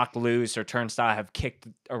Knocked Loose or Turnstile have kicked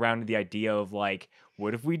around the idea of like,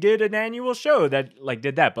 what if we did an annual show that like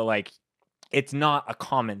did that? But like, it's not a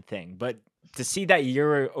common thing. But to see that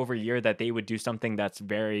year over year that they would do something that's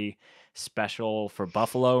very special for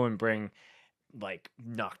Buffalo and bring like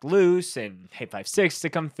Knocked Loose and Hey 5 6 to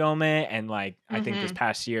come film it, and like I think this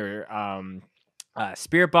past year,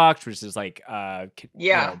 Spirit Box, which is like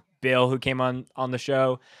Bill who came on the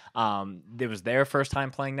show, it was their first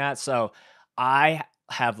time playing that. So I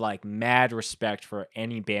have like mad respect for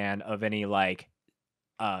any band of any like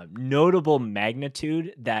notable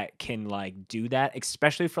magnitude that can like do that,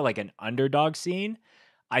 especially for like an underdog scene.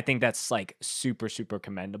 I think that's like super, super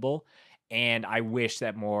commendable. And I wish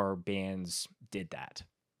that more bands did that.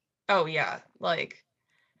 Oh yeah. Like,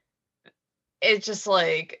 it's just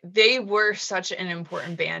like they were such an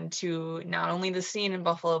important band to not only the scene in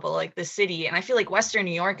Buffalo, but like the city. And I feel like Western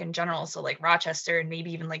New York in general. So like Rochester and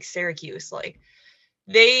maybe even like Syracuse, like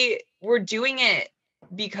they were doing it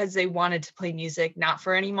because they wanted to play music, not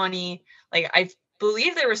for any money. Like I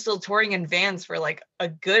believe they were still touring in vans for like a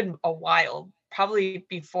while, probably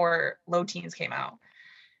before Low Teens came out.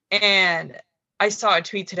 And I saw a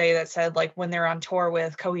tweet today that said like when they're on tour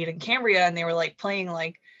with Coheed and Cambria and they were like playing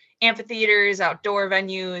like amphitheaters, outdoor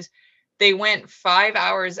venues, they went 5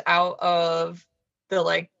 hours out of the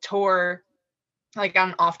like tour, like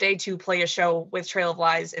on off day to play a show with Trail of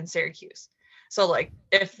Lies in Syracuse. So like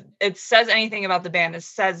if it says anything about the band, it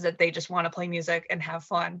says that they just want to play music and have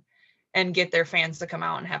fun and get their fans to come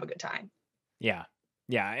out and have a good time. Yeah.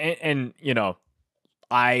 Yeah. And you know,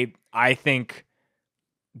 I think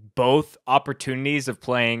both opportunities of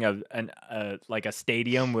playing a like a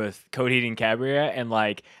stadium with Coheed and Cambria and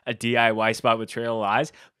like a DIY spot with Trail of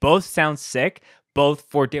Lies, both sound sick, both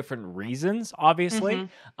for different reasons, obviously.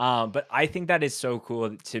 But I think that is so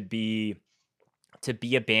cool to be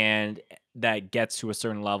a band that gets to a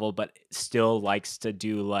certain level, but still likes to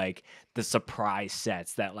do like the surprise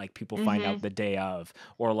sets that like people find out the day of,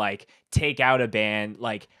 or like take out a band.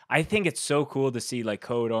 Like I think it's so cool to see like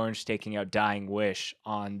Code Orange taking out Dying Wish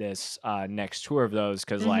on this next tour of those,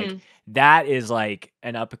 because like that is like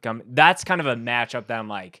an up and coming. That's kind of a matchup that I'm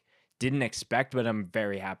like didn't expect, but I'm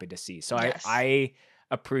very happy to see. So yes. I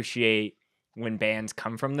appreciate when bands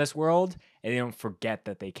come from this world and they don't forget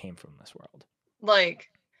that they came from this world. Like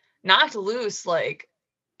Knocked Loose, like,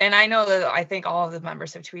 and I know that I think all of the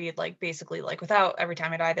members have tweeted like basically like without Every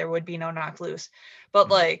Time I Die there would be no Knocked Loose, but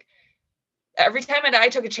like Every Time I Die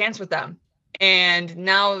took a chance with them, and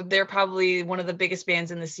now they're probably one of the biggest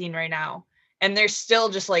bands in the scene right now, and they're still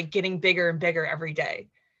just like getting bigger and bigger every day.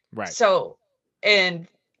 Right. So, and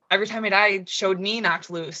Every Time I Die showed me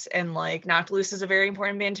Knocked Loose, and like Knocked Loose is a very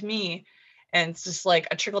important band to me, and it's just like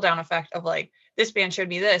a trickle down effect of like this band showed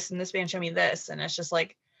me this and this band showed me this, and it's just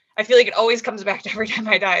like I feel like it always comes back to Every Time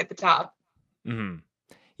I Die at the top.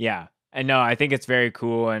 Yeah. And no, I think it's very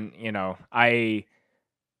cool. And, you know, I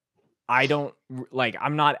don't like,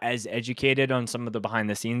 I'm not as educated on some of the behind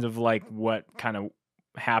the scenes of like what kind of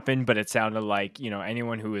happened, but it sounded like, you know,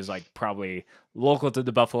 anyone who is like probably local to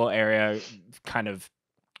the Buffalo area kind of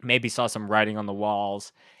maybe saw some writing on the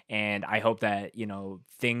walls. And I hope that, you know,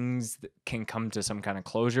 things can come to some kind of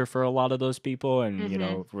closure for a lot of those people, and, you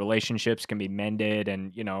know, relationships can be mended.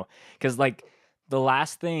 And, you know, because like the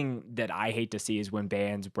last thing that I hate to see is when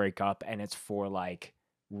bands break up and it's for like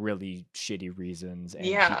really shitty reasons,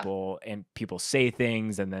 and people say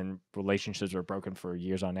things and then relationships are broken for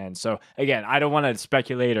years on end. So again, I don't want to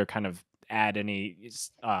speculate or kind of add any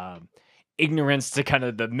ignorance to kind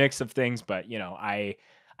of the mix of things, but, you know, I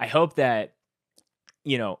hope that,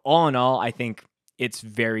 you know, all in all, I think it's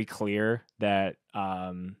very clear that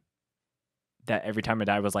that Every Time I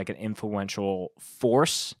Die was like an influential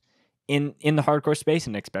force in the hardcore space,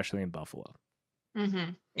 and especially in Buffalo.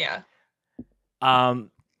 Yeah.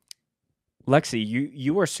 Lexi,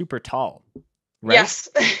 you are super tall, right? Yes.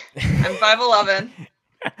 I'm 5'11".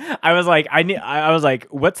 I was like,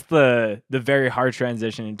 what's the very hard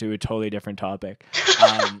transition into a totally different topic?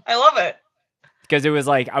 I love it. Because it was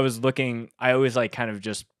like I always like kind of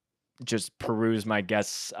just peruse my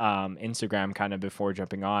guests' Instagram kind of before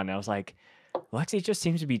jumping on. And I was like, Lexi just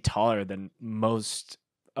seems to be taller than most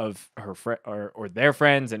of her or their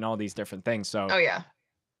friends and all these different things. So, oh yeah,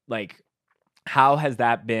 like, how has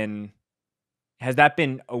that been? Has that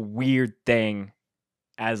been a weird thing,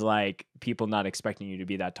 as like people not expecting you to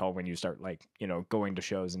be that tall when you start like, you know, going to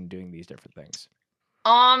shows and doing these different things?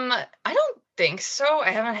 I don't think so. I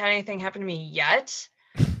haven't had anything happen to me yet.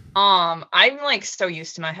 I'm like so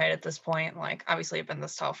used to my height at this point. Like obviously I've been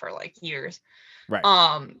this tall for like years. Right.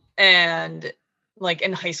 And like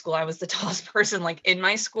in high school I was the tallest person like in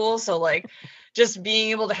my school. So like just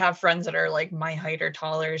being able to have friends that are like my height or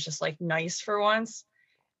taller is just like nice for once.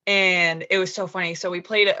 And it was so funny. So we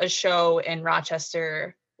played a show in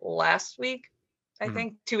Rochester last week, I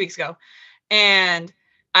think 2 weeks ago. And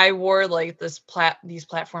I wore like these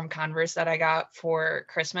platform Converse that I got for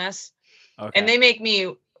Christmas. Okay. And they make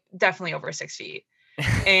me definitely over 6 feet.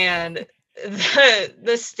 And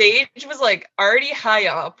the stage was like already high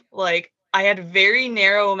up. Like I had a very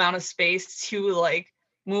narrow amount of space to like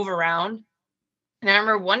move around. And I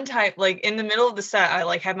remember one time, like in the middle of the set, I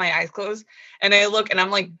like had my eyes closed and I look and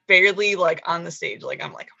I'm like barely like on the stage. Like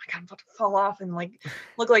I'm like, oh my God, I'm about to fall off and like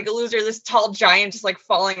look like a loser. This tall giant just like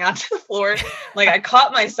falling onto the floor. Like I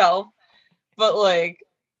caught myself, but like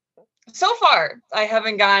so far I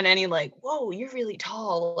haven't gotten any like, whoa, you're really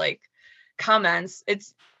tall, like comments.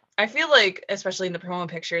 I feel like, especially in the promo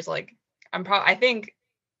pictures, like I think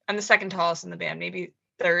I'm the second tallest in the band, maybe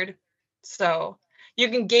third. So you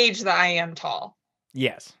can gauge that I am tall.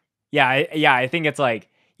 Yes. Yeah. I think it's like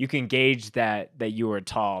you can gauge that you were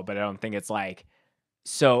tall, but I don't think it's like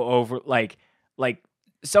so over like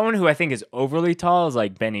someone who I think is overly tall is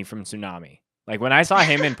like Benny from Tsunami. Like when I saw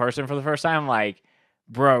him in person for the first time, I'm like,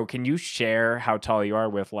 bro, can you share how tall you are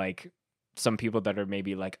with like some people that are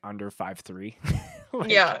maybe like under 5'3"? Like,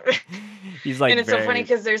 yeah. He's like, and it's so funny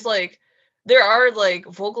because there are like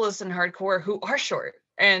vocalists in hardcore who are short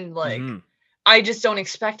and like I just don't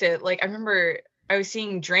expect it. Like I remember I was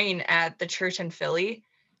seeing Drain at the church in Philly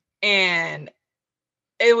and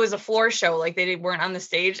it was a floor show. Like they weren't on the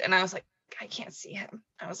stage. And I was like, I can't see him.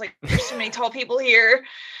 I was like, there's so many tall people here.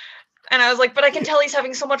 And I was like, but I can tell he's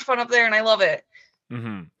having so much fun up there and I love it.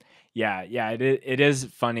 Mm-hmm. Yeah. It is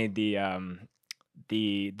funny.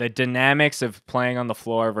 The dynamics of playing on the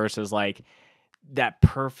floor versus like that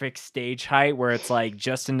perfect stage height where it's like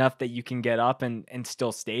just enough that you can get up and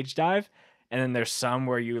still stage dive. And then there's some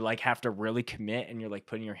where you like have to really commit and you're like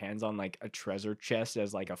putting your hands on like a treasure chest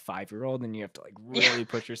as like a 5-year-old and you have to like really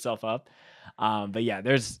push yourself up. But yeah,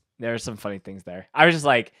 there's some funny things there. I was just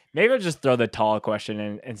like, maybe I'll just throw the tall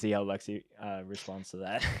question and see how Lexi responds to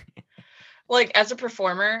that. Like as a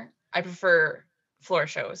performer, I prefer floor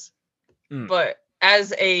shows. But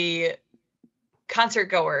as a concert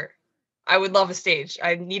goer, I would love a stage.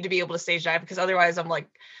 I need to be able to stage dive because otherwise I'm like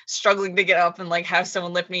struggling to get up and like have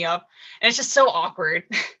someone lift me up. And it's just so awkward.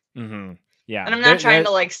 Mm-hmm. Yeah. And I'm not trying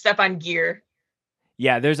to like step on gear.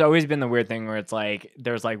 Yeah. There's always been the weird thing where it's like,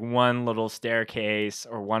 there's like one little staircase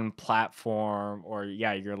or one platform or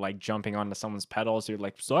you're like jumping onto someone's pedals. So you're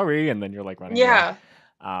like, sorry. And then you're like running. Yeah.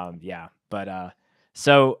 Away. But,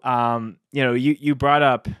 so, you brought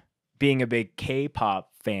up being a big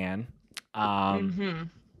K-pop fan.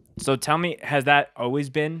 So tell me, has that always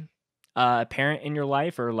been apparent in your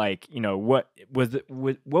life, or like, what was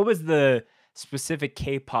the specific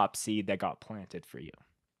K-pop seed that got planted for you?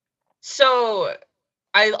 So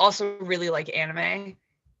I also really like anime,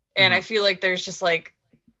 and I feel like there's just like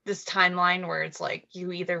this timeline where it's like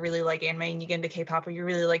you either really like anime and you get into K-pop, or you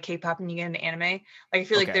really like K-pop and you get into anime. Like I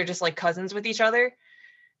feel like they're just like cousins with each other.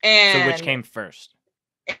 And so which came first?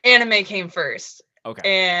 Anime came first. Okay.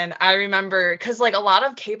 And I remember because like a lot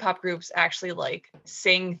of K-pop groups actually like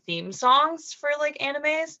sing theme songs for like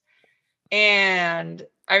animes. And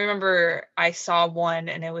I remember I saw one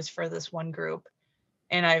and it was for this one group.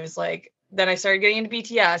 And I was like, then I started getting into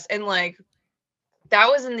BTS. And like, that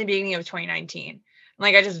was in the beginning of 2019.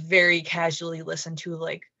 Like I just very casually listened to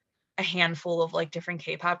like a handful of like different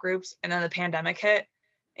K-pop groups. And then the pandemic hit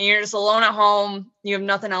and you're just alone at home. You have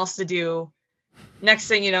nothing else to do. Next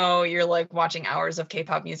thing you know, you're like watching hours of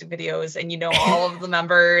K-pop music videos and you know all of the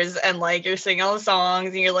members and like you're singing all the songs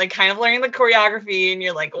and you're like kind of learning the choreography and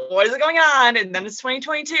you're like, what is going on? And then it's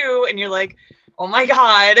 2022 and you're like, oh my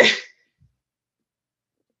God.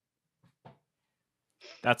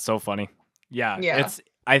 That's so funny. Yeah.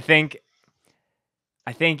 I think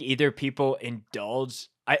either people indulge.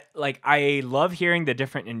 I love hearing the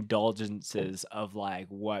different indulgences of like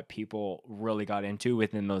what people really got into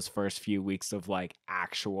within those first few weeks of like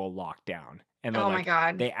actual lockdown. And oh my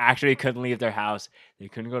God, they actually couldn't leave their house. They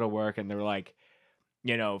couldn't go to work. And they were like,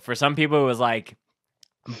 for some people it was like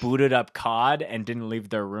booted up COD and didn't leave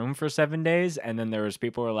their room for 7 days. And then there was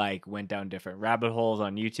people who like went down different rabbit holes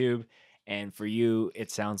on YouTube. And for you,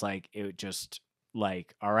 it sounds like it just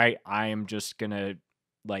like, all right, I am just gonna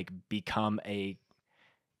like become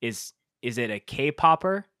is it a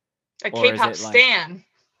K-popper? A K-pop stan.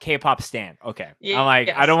 K-pop stan. Okay. Yeah, I'm like,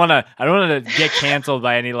 yes. I don't want to get canceled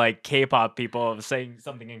by any like K-pop people of saying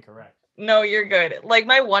something incorrect. No, you're good. Like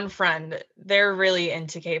my one friend, they're really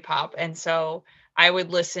into K-pop. And so I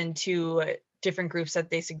would listen to different groups that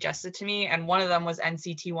they suggested to me. And one of them was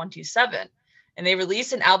NCT 127. and they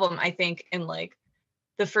released an album, I think, in like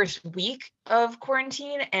the first week of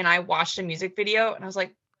quarantine, and I watched a music video and I was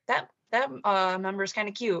like, that member is kind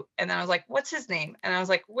of cute. And then I was like, what's his name? And I was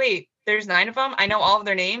like, wait, there's 9 of them. I know all of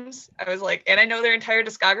their names. I was like, and I know their entire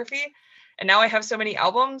discography. And now I have so many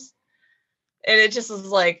albums. And it just was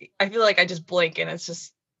like, I feel like I just blink and it's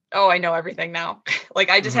just, oh, I know everything now. Like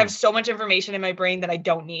I just have so much information in my brain that I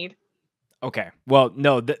don't need. Okay. Well,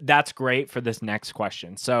 no, that's great for this next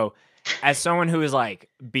question. So as someone who is like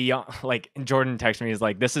beyond, like Jordan texted me, is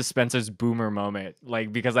like, this is Spencer's boomer moment,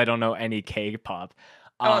 like, because I don't know any K-pop.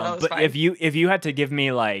 But fine. if you had to give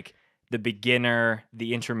me like the beginner,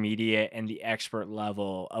 the intermediate, and the expert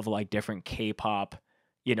level of like different K-pop,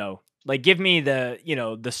 you know, like give me the, you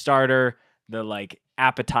know, the starter, the like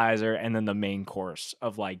appetizer, and then the main course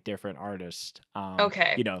of like different artists.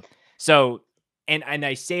 Okay. You know, so and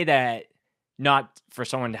I say that not for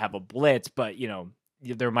someone to have a blitz, but you know,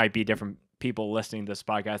 there might be different people listening to this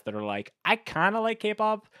podcast that are like, I kind of like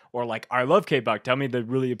K-pop, or like, I love K-pop. Tell me the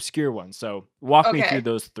really obscure ones. So walk me through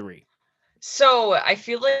those 3. So I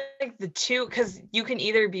feel like the 2, because you can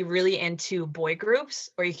either be really into boy groups,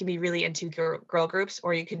 or you can be really into girl groups,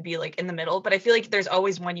 or you can be like in the middle. But I feel like there's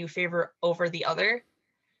always one you favor over the other.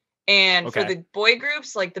 And for the boy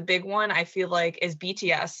groups, like the big one, I feel like is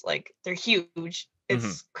BTS. Like they're huge.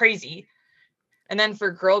 It's crazy. And then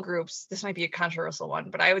for girl groups, this might be a controversial one,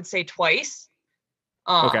 but I would say Twice.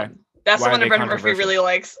 That's Why the one that Brendan Murphy really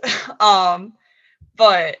likes.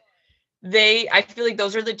 But I feel like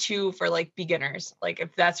those are the 2 for like beginners. Like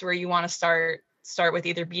if that's where you want to start with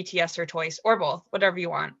either BTS or Twice or both, whatever you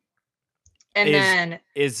want. And then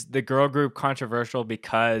is the girl group controversial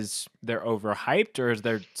because they're overhyped, or is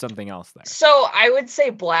there something else there? So I would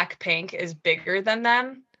say Blackpink is bigger than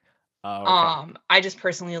them. Oh, okay. I just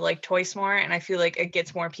personally like Twice more, and I feel like it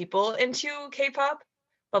gets more people into K-pop.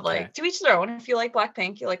 But like to each their own. If you like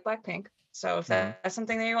Blackpink, you like Blackpink. So if that's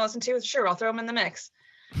something that you want to listen to, sure, I'll throw them in the mix.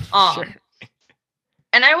 Sure.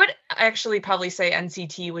 And I would actually probably say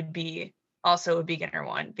NCT would be also a beginner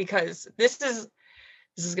one, because this is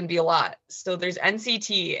going to be a lot. So there's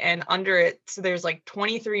NCT, and under it, so there's like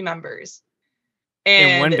 23 members. And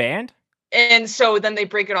in one band? And so then they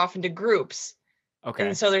break it off into groups. Okay.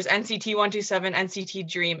 And so there's NCT 127, NCT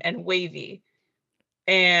Dream, and Wavy.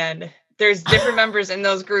 And there's different members in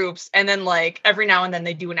those groups. And then like every now and then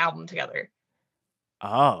they do an album together.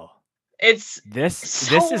 Oh. It's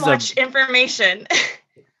this is much information.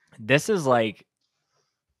 This is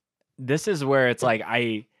where it's like,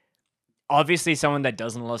 obviously someone that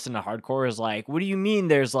doesn't listen to hardcore is like, what do you mean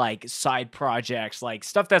there's like side projects, like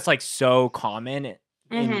stuff that's like so common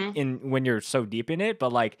in when you're so deep in it,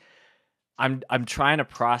 but like I'm trying to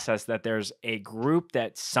process that there's a group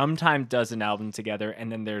that sometimes does an album together,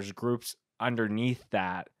 and then there's groups underneath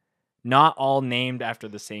that, not all named after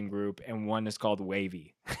the same group, and one is called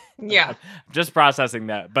Wavy. Yeah. I'm just processing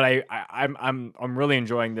that, but I'm really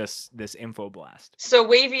enjoying this info blast. So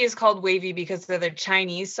Wavy is called Wavy because they're the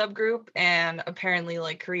Chinese subgroup, and apparently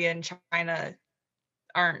like Korea and China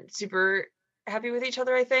aren't super happy with each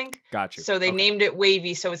other, I think. Gotcha. So they named it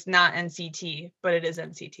Wavy, so it's not NCT, but it is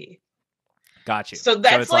NCT. Got you. So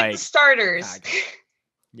that's so like the starters.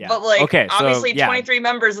 Yeah. But like, okay, obviously 23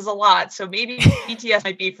 members is a lot. So maybe BTS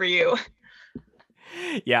might be for you.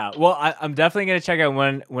 Yeah. Well, I'm definitely going to check out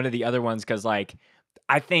one of the other ones. Cause like,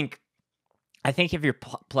 I think if you're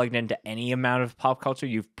plugged into any amount of pop culture,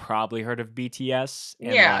 you've probably heard of BTS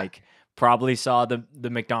and like probably saw the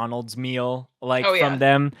McDonald's meal like from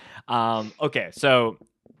them. Okay. So,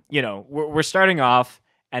 you know, we're starting off.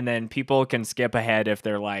 And then people can skip ahead if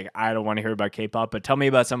they're like, I don't want to hear about K-pop. But tell me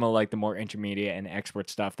about some of like the more intermediate and expert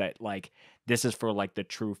stuff that like this is for like the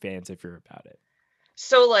true fans if you're about it.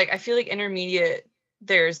 So like I feel like intermediate,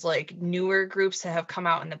 there's like newer groups that have come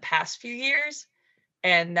out in the past few years,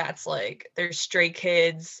 and that's like there's Stray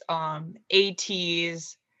Kids,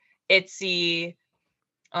 ATEEZ, ITZY,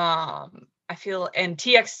 I feel, and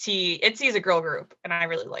TXT. ITZY is a girl group, and I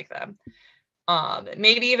really like them.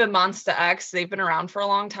 Maybe even Monsta X. They've been around for a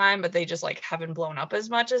long time, but they just like haven't blown up as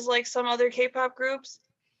much as like some other K-pop groups.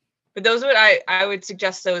 But those would I would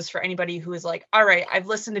suggest those for anybody who is like, all right, I've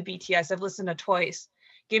listened to BTS, I've listened to Twice,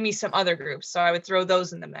 give me some other groups. So I would throw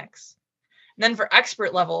those in the mix. And then for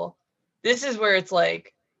expert level, this is where it's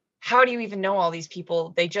like, how do you even know all these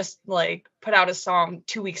people? They just like put out a song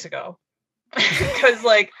 2 weeks ago. Because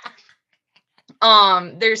like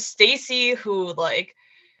there's Stacy, who like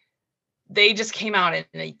they just came out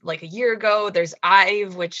in like a year ago. There's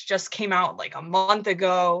IVE, which just came out like a month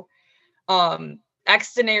ago.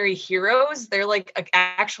 Extraordinary Heroes, they're like an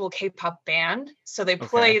actual K-pop band, so they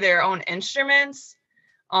play their own instruments.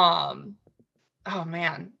 oh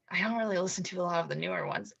man, I don't really listen to a lot of the newer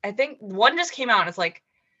ones. I think one just came out and it's like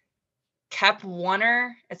Kep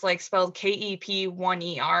Oner. It's like spelled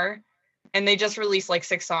KEP1ER. And they just released like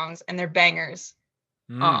 6 songs and they're bangers.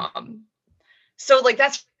 So like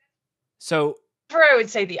that's so where I would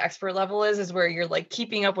say the expert level is where you're like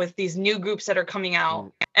keeping up with these new groups that are coming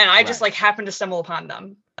out, and I just like happen to stumble upon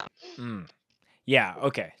them. Yeah,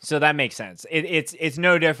 okay. So that makes sense. It's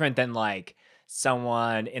no different than like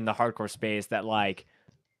someone in the hardcore space that like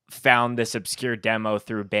found this obscure demo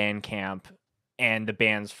through Bandcamp, and the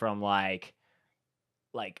band's from like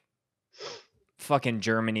fucking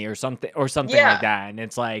Germany or something like that, and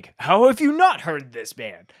it's like, how have you not heard this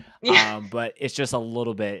band? But it's just a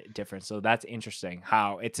little bit different. So that's interesting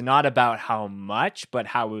how it's not about how much but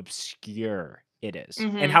how obscure it is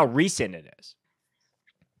and how recent it is.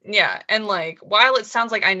 Yeah, and like while it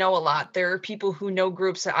sounds like I know a lot, there are people who know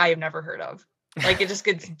groups that I have never heard of. Like it just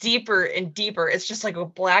gets deeper and deeper. It's just like a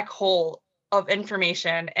black hole of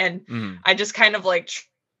information, and I just kind of like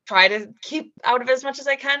try to keep out of it as much as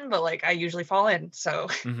I can, but like I usually fall in. So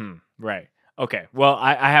right. Okay. Well,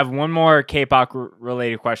 I have one more K-pop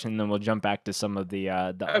related question, and then we'll jump back to some of the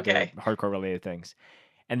other hardcore related things.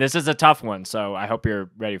 And this is a tough one, so I hope you're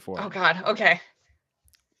ready for it. Oh God. Okay.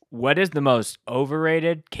 What is the most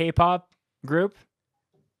overrated K-pop group,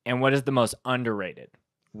 and what is the most underrated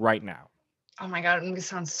right now? Oh my God, I'm gonna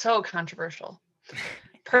sound so controversial.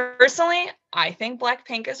 Personally, I think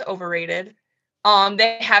Blackpink is overrated.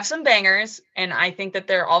 They have some bangers, and I think that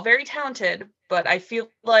they're all very talented, but I feel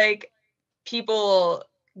like people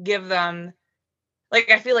give them, like,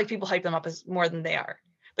 I feel like people hype them up as more than they are.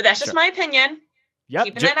 But that's just my opinion. Yep.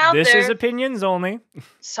 Keeping it out this there. Is opinions only.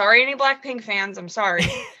 Sorry, any Blackpink fans. I'm sorry.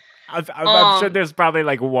 I'm sure there's probably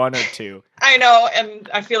like 1 or 2. I know, and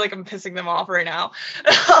I feel like I'm pissing them off right now.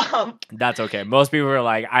 That's okay. Most people are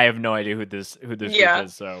like, I have no idea who this group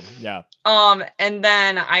is. So yeah. And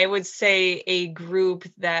then I would say a group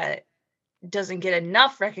that doesn't get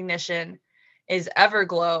enough recognition is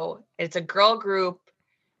Everglow. It's a girl group,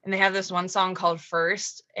 and they have this one song called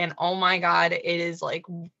First, and oh my God, it is like,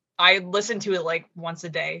 I listened to it like once a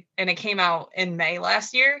day, and it came out in May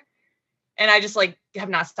last year, and I just like have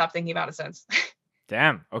not stopped thinking about it since.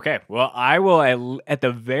 Damn. Okay. Well, I will at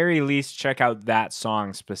the very least check out that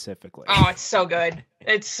song specifically. Oh, it's so good.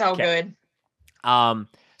 It's so good.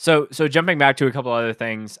 So jumping back to a couple other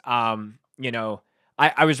things, you know,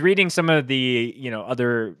 I was reading some of the, you know,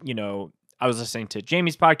 other, you know, I was listening to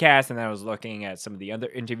Jamie's podcast, and then I was looking at some of the other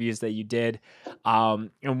interviews that you did. And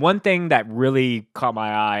one thing that really caught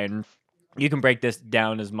my eye, and you can break this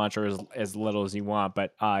down as much or as little as you want,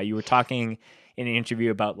 but you were talking in an interview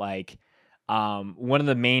about like one of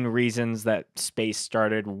the main reasons that Space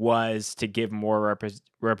started was to give more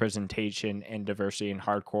representation and diversity in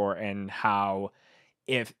hardcore, and how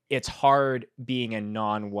if it's hard being a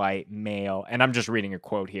non-white male, and I'm just reading a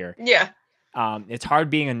quote here. Yeah. It's hard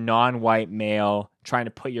being a non-white male trying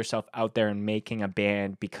to put yourself out there and making a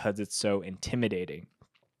band because it's so intimidating.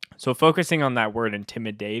 So focusing on that word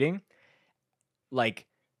intimidating, like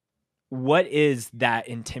what is that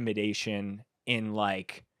intimidation in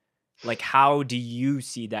like how do you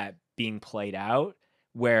see that being played out,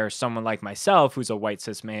 where someone like myself who's a white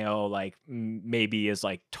cis male like maybe is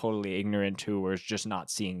like totally ignorant to, or is just not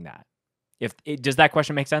seeing that? Does that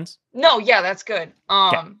question make sense? No, yeah, that's good.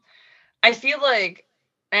 Okay. I feel like,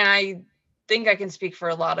 and I think I can speak for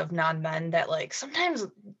a lot of non-men, that like sometimes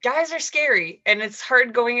guys are scary, and it's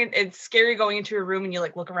hard it's scary going into a room and you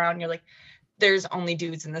like look around and you're like, there's only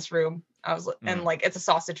dudes in this room. And like, it's a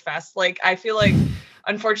sausage fest. Like, I feel like,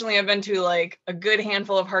 unfortunately, I've been to like a good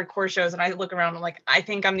handful of hardcore shows, and I look around and I'm like, I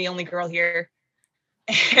think I'm the only girl here.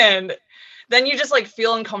 And then you just like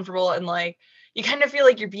feel uncomfortable, and like, you kind of feel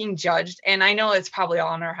like you're being judged. And I know it's probably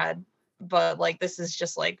all in our head, but like, this is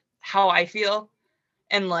just like how I feel.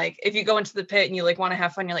 And like, if you go into the pit and you like want to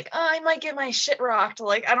have fun, you're like, oh, I might get my shit rocked.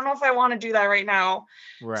 Like, I don't know if I want to do that right now.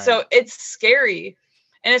 Right. So it's scary.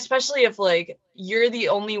 And especially if like you're the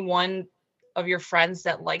only one of your friends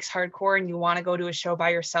that likes hardcore, and you want to go to a show by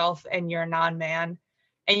yourself, and you're a non-man,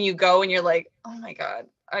 and you go and you're like, oh my God,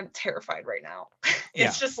 I'm terrified right now.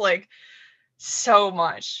 It's just like so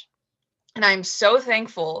much. And I'm so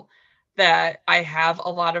thankful that I have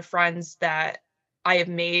a lot of friends that I have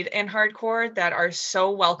made in hardcore that are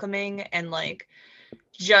so welcoming and like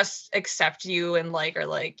just accept you, and like are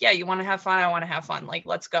like, yeah, you want to have fun, I want to have fun, like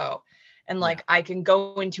let's go. And like I can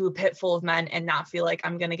go into a pit full of men and not feel like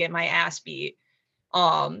I'm gonna get my ass beat.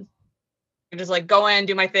 Just like go in,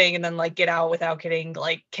 do my thing, and then like get out without getting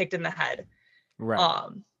like kicked in the head.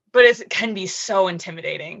 Right. But it can be so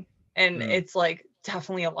intimidating, and it's like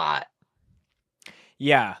definitely a lot.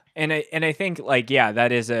 Yeah. And I think like, yeah,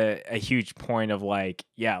 that is a huge point of like,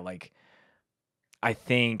 yeah, like I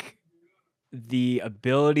think the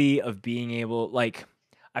ability of being able like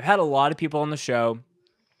I've had a lot of people on the show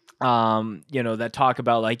that talk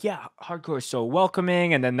about like, yeah, hardcore is so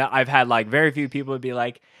welcoming, and then I've had like very few people would be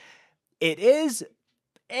like, it is,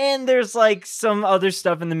 and there's like some other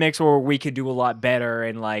stuff in the mix where we could do a lot better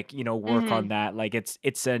and like, work on that. Like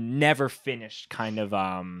it's a never finished kind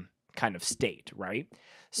of state, right?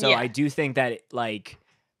 So I do think that like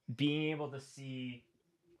being able to see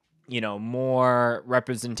more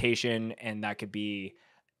representation, and that could be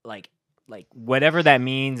like whatever that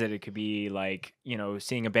means, that it could be like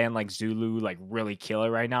seeing a band like Zulu like really kill it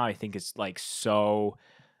right now. I think it's like so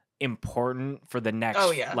important for the next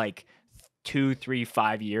like 2, 3,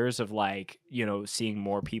 5 years of like seeing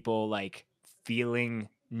more people like feeling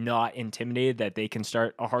not intimidated that they can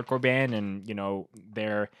start a hardcore band, and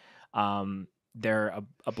they're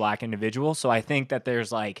a black individual. So I think that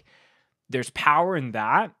there's power in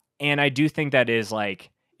that. And I do think that is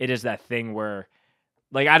like, it is that thing where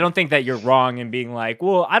like, I don't think that you're wrong in being like,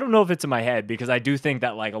 well, I don't know if it's in my head, because I do think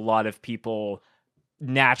that like a lot of people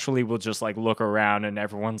naturally will just like look around and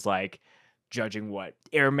everyone's like judging what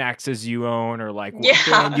Air Maxes you own, or like what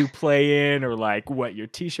band you play in, or like what your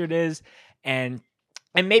t-shirt is. And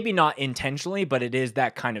maybe not intentionally, but it is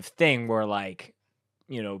that kind of thing where like,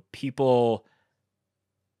 people,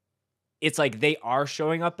 it's like they are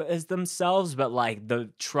showing up as themselves, but like the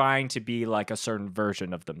trying to be like a certain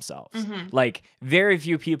version of themselves. Like very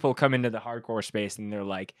few people come into the hardcore space and they're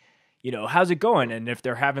like, how's it going? And if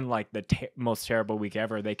they're having like the most terrible week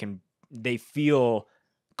ever, they feel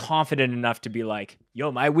confident enough to be like,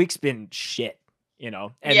 yo, my week's been shit,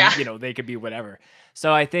 and they could be whatever.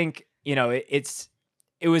 So I think,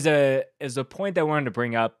 it was a point that I wanted to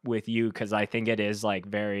bring up with you, because I think it is like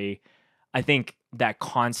I think that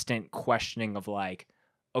constant questioning of like,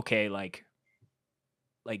 okay, like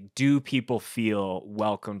do people feel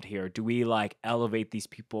welcomed here? Do we like elevate these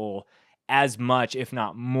people as much, if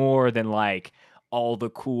not more, than like all the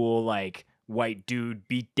cool like white dude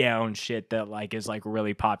beat down shit that like is like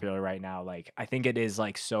really popular right now? Like I think it is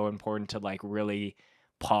like so important to like really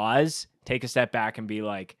pause, take a step back, and be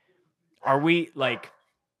like, are we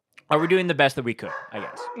doing the best that we could, I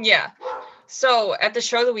guess? Yeah. So at the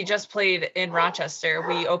show that we just played in Rochester,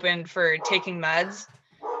 we opened for Taking Meds,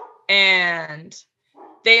 and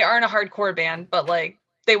they aren't a hardcore band, but like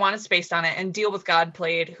they wanted Spaced on it, and Deal with God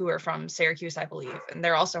played, who are from Syracuse, I believe, and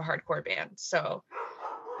they're also a hardcore band. So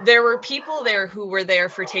there were people there who were there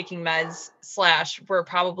for Taking Meds / were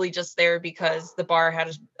probably just there because the bar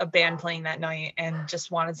had a band playing that night and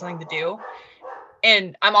just wanted something to do.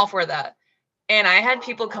 And I'm all for that. And I had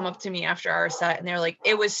people come up to me after our set, and they're like,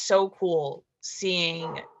 it was so cool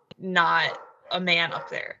seeing not a man up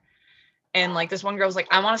there. And like this one girl was like,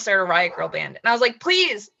 I want to start a Riot Girl band. And I was like,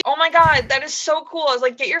 please, oh my God, that is so cool. I was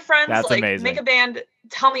like, get your friends, that's like amazing. Make a band,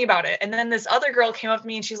 tell me about it. And then this other girl came up to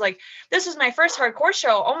me and she's like, this was my first hardcore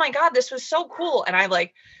show. Oh my God, this was so cool. And I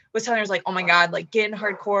like was telling her, I was like, oh my God, like get in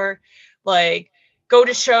hardcore, like go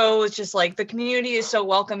to shows, just like the community is so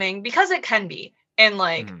welcoming, because it can be. And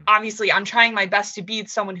like, obviously I'm trying my best to be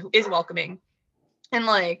someone who is welcoming. And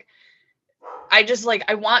like, I just like,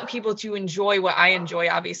 I want people to enjoy what I enjoy.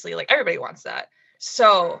 Obviously, like everybody wants that.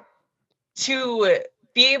 So to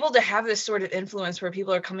be able to have this sort of influence where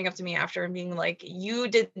people are coming up to me after and being like, you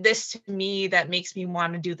did this to me, that makes me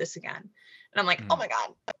want to do this again. And I'm like, oh my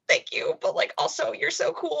God, thank you. But like, also you're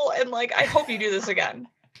so cool. And like, I hope you do this again.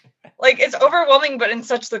 Like it's overwhelming, but in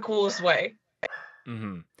such the coolest way.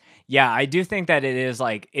 Yeah, I do think that it is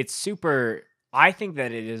like, it's super, I think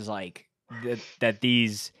that it is like that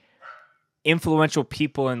these influential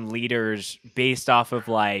people and leaders, based off of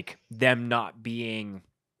like them not being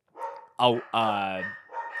a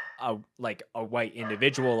white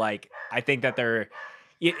individual, like I think that they're,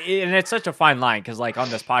 and it's such a fine line, because like on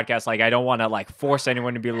this podcast, like I don't want to like force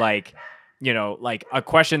anyone to be like, like a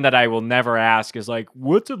question that I will never ask is like,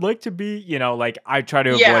 what's it like to be, like I try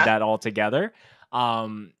to avoid that altogether.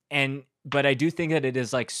 But I do think that it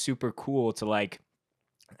is like super cool to like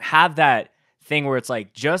have that thing where it's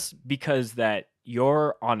like, just because that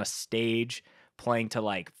you're on a stage playing to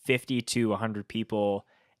like 50 to 100 people,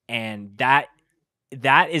 and that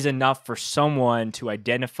is enough for someone to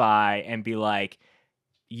identify and be like,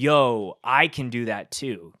 yo, I can do that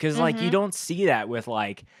too. Because like you don't see that with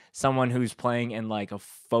like someone who's playing in like a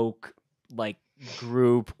folk like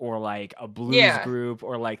group, or like a blues group,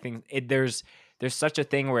 or like things. There's such a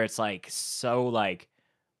thing where it's like, so like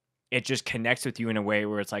it just connects with you in a way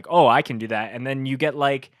where it's like, oh, I can do that. And then you get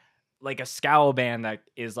like a Scowl band that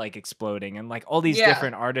is like exploding, and like all these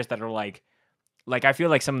different artists that are like I feel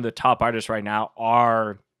like some of the top artists right now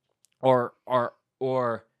are or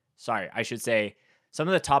sorry, I should say some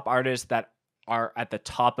of the top artists that are at the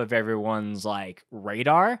top of everyone's like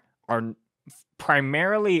radar are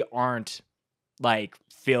primarily aren't like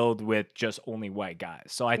filled with just only white guys.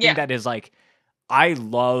 So I think that is like, I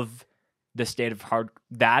love the state of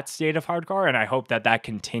hardcore, and I hope that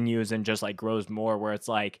continues and just like grows more, where it's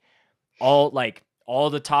like all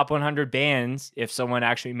the top 100 bands, if someone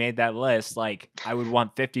actually made that list, like I would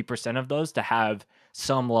want 50% of those to have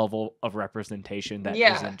some level of representation that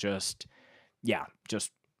isn't just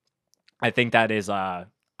I think that is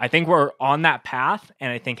I think we're on that path,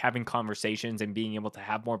 and I think having conversations and being able to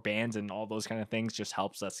have more bands and all those kind of things just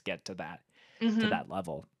helps us get to that to that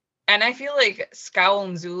level. And I feel like Scowl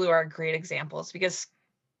and Zulu are great examples, because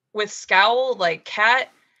with Scowl, like Kat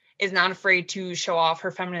is not afraid to show off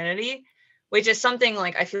her femininity, which is something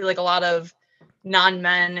like I feel like a lot of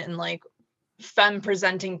non-men and like femme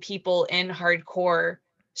presenting people in hardcore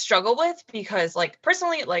struggle with, because like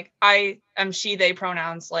personally, like I am she, they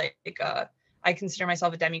pronouns, like I consider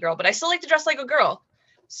myself a demigirl, but I still like to dress like a girl.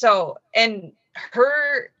 So, and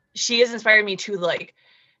she has inspired me to like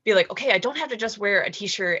be like, okay, I don't have to just wear a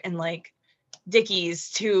t-shirt and like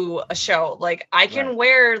Dickies to a show. Like I can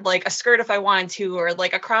wear like a skirt if I wanted to, or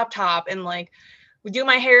like a crop top, and like do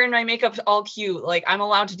my hair and my makeup all cute. Like I'm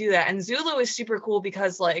allowed to do that. And Zulu is super cool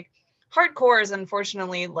because like hardcore is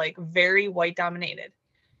unfortunately like very white dominated.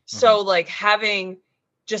 So like having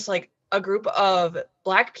just like a group of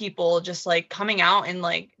Black people just like coming out and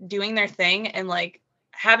like doing their thing, and like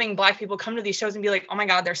having Black people come to these shows and be like, oh my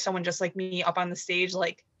God, there's someone just like me up on the stage.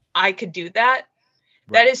 Like I could do that.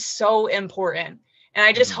 That is so important. And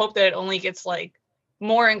I just hope that it only gets like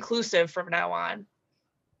more inclusive from now on.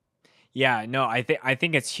 Yeah, no, I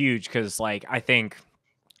think it's huge, because like I think,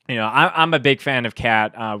 you know, I'm a big fan of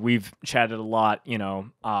Kat. We've chatted a lot, you know,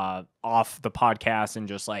 off the podcast, and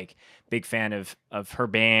just like big fan of her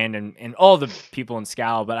band and all the people in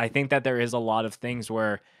Scowl. But I think that there is a lot of things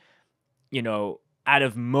where, you know, out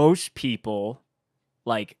of most people,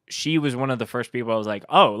 like she was one of the first people I was like,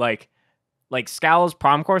 oh, like Scowl's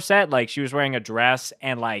promcore set, like she was wearing a dress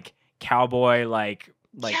and like cowboy like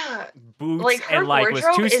boots, like and like was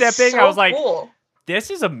two-stepping. So I was like, cool.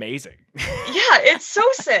 This is amazing. Yeah, it's so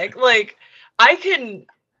sick. Like I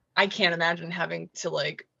can't imagine having to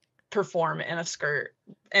like perform in a skirt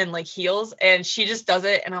and like heels, and she just does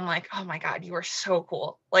it, and I'm like, oh my God, you are so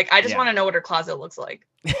cool. Like I just want to know what her closet looks like.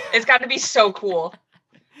 It's got to be so cool.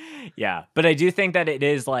 Yeah, but I do think that it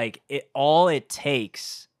is like all it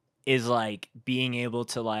takes is like being able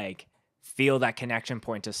to like feel that connection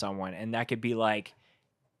point to someone, and that could be like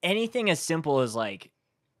anything as simple as like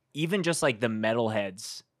even just like the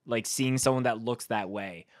metalheads, like seeing someone that looks that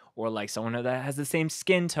way, or like someone that has the same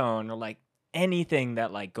skin tone, or like anything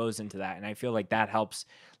that like goes into that. And I feel like that helps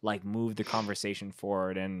like move the conversation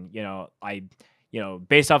forward. And, you know,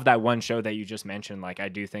 based off that one show that you just mentioned, like, I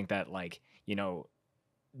do think that like, you know,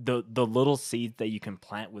 the little seeds that you can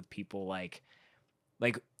plant with people, like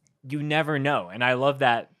you never know. And I love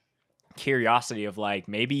that curiosity of like,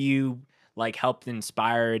 maybe you like helped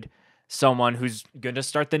inspired someone who's going to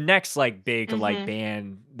start the next like big like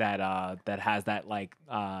band that has that like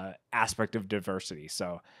aspect of diversity.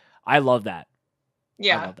 So I love that.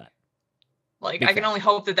 Yeah. I love that. Like I can only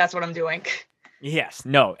hope that that's what I'm doing. Yes.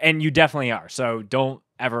 No. And you definitely are. So don't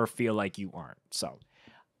ever feel like you aren't. So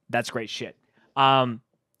that's great shit.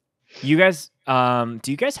 You guys,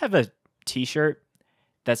 do you guys have a t-shirt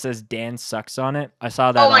that says Dan Sucks on it? I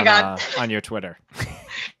saw that on your Twitter.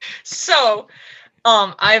 So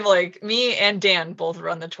I've like, me and Dan both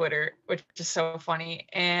run the Twitter, which is so funny.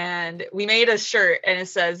 And we made a shirt and it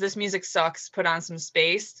says, "This music sucks, put on some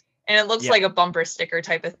Spaced." And it looks like a bumper sticker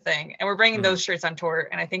type of thing. And we're bringing those shirts on tour.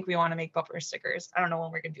 And I think we want to make bumper stickers. I don't know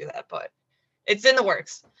when we're going to do that, but it's in the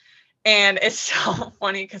works. And it's so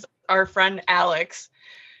funny because our friend Alex,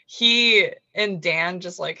 he and Dan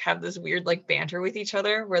just like have this weird like banter with each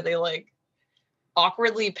other where they like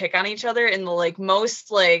awkwardly pick on each other in the like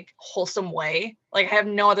most like wholesome way. Like I have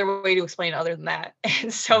no other way to explain it other than that.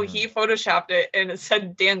 And so he photoshopped it and it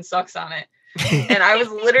said Dan Sucks on it. And I was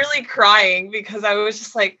literally crying because I was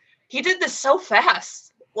just like, he did this so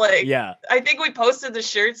fast. Like, yeah, I think we posted the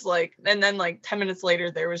shirts like, and then like 10 minutes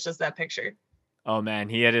later, there was just that picture. Oh man,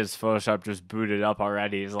 he had his Photoshop just booted up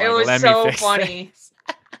already. He's like, it was so funny.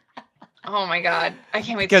 Oh my God. I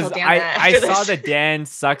can't wait to tell Dan that. I saw the Dan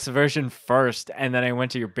Sucks version first, and then I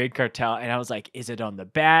went to your Big Cartel, and I was like, is it on the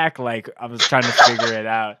back? Like, I was trying to figure it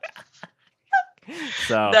out.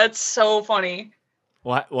 So that's so funny.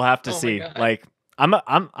 We'll have to see. Like I'm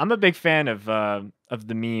a big fan of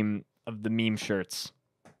the meme shirts.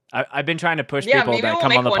 I've been trying to push people that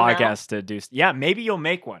come on the podcast to do. Yeah, maybe you'll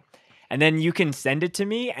make one, and then you can send it to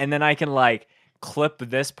me, and then I can like clip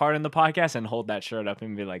this part in the podcast and hold that shirt up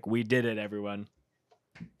and be like, "We did it, everyone."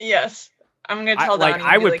 Yes, I'm gonna tell Donnie.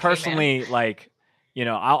 I would personally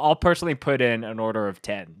I'll personally put in an order of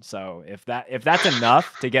 10. So if that's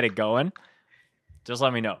enough to get it going, just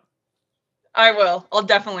let me know. I will.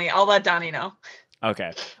 I'll let Donnie know.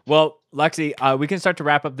 Okay. Well, Lexi, we can start to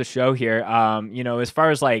wrap up the show here. As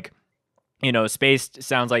far as like, Spaced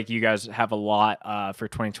sounds like you guys have a lot for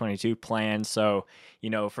 2022 planned. So,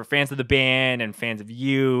 for fans of the band and fans of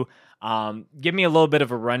you, give me a little bit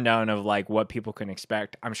of a rundown of like what people can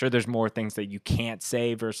expect. I'm sure there's more things that you can't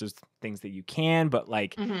say versus things that you can, but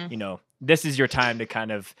like, this is your time to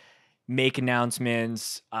kind of make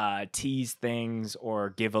announcements, tease things,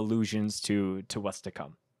 or give allusions to what's to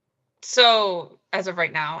come. So as of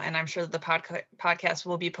right now, and I'm sure the podcast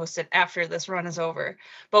will be posted after this run is over,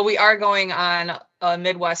 but we are going on a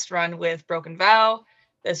Midwest run with Broken Vow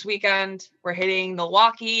this weekend. We're hitting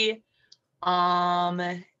Milwaukee,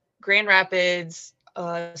 Grand Rapids,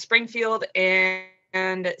 Springfield,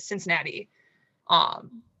 and Cincinnati.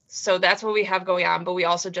 So that's what we have going on. But we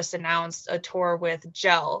also just announced a tour with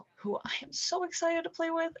Gel, who I am so excited to play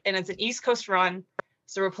with. And it's an East Coast run.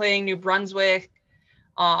 So we're playing New Brunswick.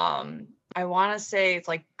 I want to say it's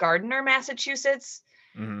like Gardner, Massachusetts.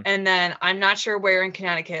 Mm-hmm. And then I'm not sure where in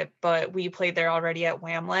Connecticut, but we played there already at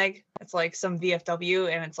Wham Leg. It's like some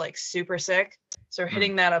VFW and it's like super sick. So we're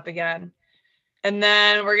hitting that up again. And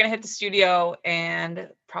then we're going to hit the studio and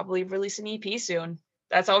probably release an EP soon.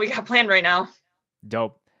 That's all we got planned right now.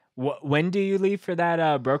 Dope. When do you leave for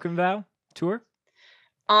that Broken Vow tour?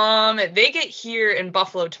 They get here in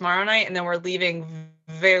Buffalo tomorrow night, and then we're leaving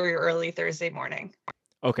very early Thursday morning.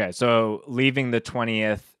 Okay, so leaving the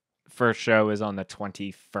 20th, first show is on the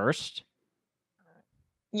 21st?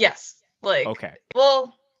 Yes. Okay.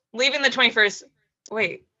 Well, leaving the 21st.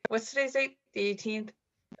 Wait, what's today's date? The 18th?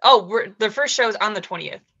 Oh, the first show is on the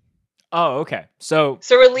 20th. Oh, okay. So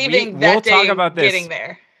we're leaving that day, talk about this. Getting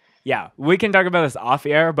there. Yeah, we can talk about this off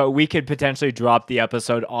air, but we could potentially drop the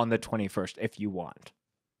episode on the 21st if you want.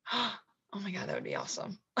 Oh my God, that would be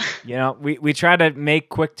awesome. We try to make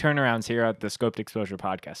quick turnarounds here at the Scoped Exposure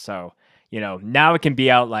podcast. So, now it can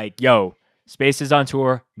be out like, yo, Space is on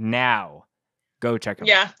tour now. Go check them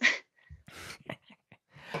out. Yeah.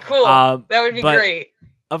 Cool. That would be great.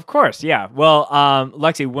 Of course, yeah. Well,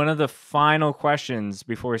 Lexi, one of the final questions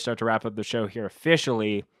before we start to wrap up the show here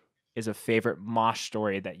officially is a favorite mosh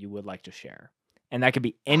story that you would like to share. And that could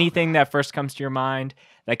be anything that first comes to your mind.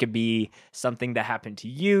 That could be something that happened to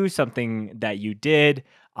you, something that you did,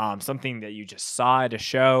 something that you just saw at a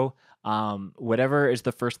show. Whatever is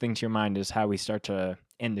the first thing to your mind is how we start to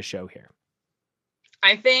end the show here.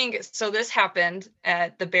 I think, so this happened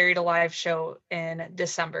at the Buried Alive show in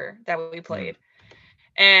December that we played.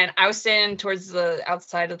 And I was standing towards the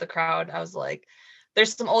outside of the crowd. I was like,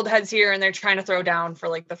 there's some old heads here and they're trying to throw down for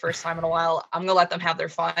like the first time in a while. I'm going to let them have their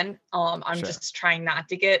fun. I'm just trying not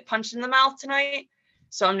to get punched in the mouth tonight.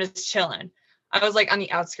 So I'm just chilling. I was like on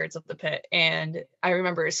the outskirts of the pit. And I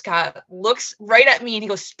remember Scott looks right at me and he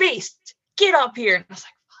goes, Spaced, get up here. And I was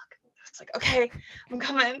like, fuck. I was like, okay, I'm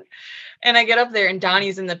coming. And I get up there and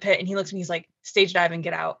Donnie's in the pit and he looks at me. He's like, stage dive and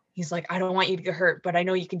get out. He's like, I don't want you to get hurt, but I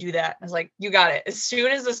know you can do that. I was like, you got it. As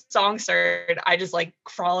soon as the song started, I just like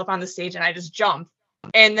crawl up on the stage and I just jump.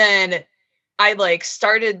 And then I like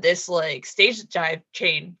started this like stage dive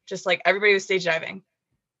chain, just like everybody was stage diving.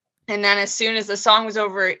 And then as soon as the song was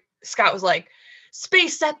over, Scott was like,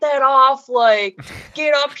 Space, set that off. Like,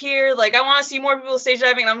 get up here. Like, I want to see more people stage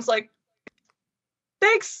diving. And I was like,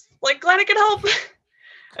 thanks. Like, glad I could help.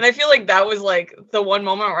 And I feel like that was like the one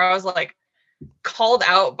moment where I was like called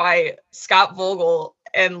out by Scott Vogel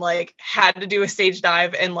and like had to do a stage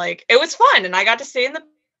dive. And like, it was fun. And I got to stay in the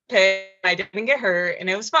pit. I didn't get hurt and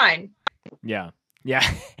it was fine. Yeah.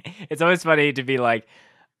 It's always funny to be like,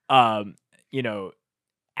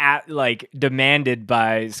 demanded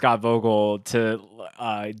by Scott Vogel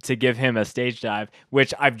to give him a stage dive,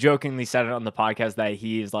 which I've jokingly said it on the podcast that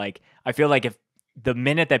he's like, I feel like if the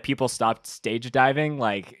minute that people stopped stage diving,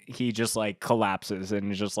 like he just like collapses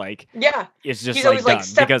and just like, it's just like done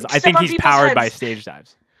because I think he's powered by stage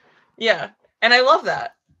dives. Yeah. And I love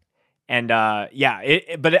that. And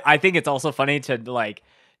but I think it's also funny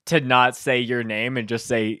to not say your name and just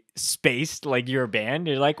say Spaced, like your band.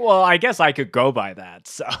 You're like, well, I guess I could go by that.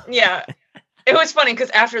 So yeah, it was funny because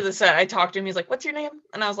after the set, I talked to him. He's like, "What's your name?"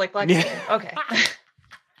 And I was like, "Lexi." Okay.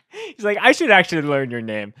 He's like, I should actually learn your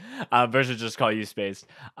name versus just call you Spaced.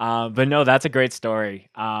 But no, that's a great story.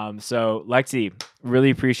 So Lexi, really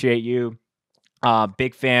appreciate you.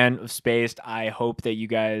 Big fan of Spaced. I hope that you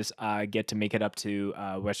guys get to make it up to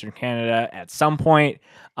Western Canada at some point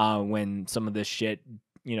when some of this shit,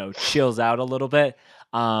 chills out a little bit.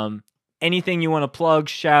 Anything you want to plug,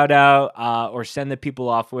 shout out, or send the people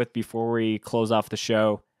off with before we close off the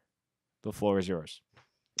show? The floor is yours.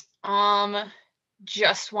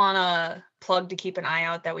 Just want to plug to keep an eye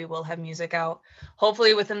out that we will have music out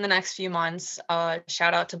hopefully within the next few months.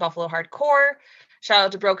 Shout out to Buffalo Hardcore. Shout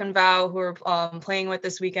out to Broken Vow, who we're playing with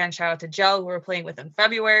this weekend. Shout out to Gel, who we're playing with in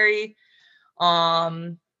February.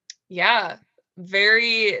 Yeah,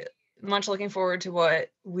 very much looking forward to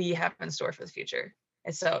what we have in store for the future.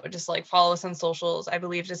 And so just like follow us on socials. I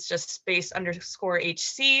believe it's just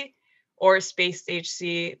space_HC or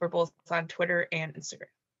SpacedHC. We're both on Twitter and Instagram.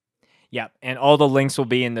 Yeah, and all the links will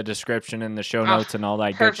be in the description and the show notes and all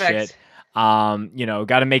that good shit.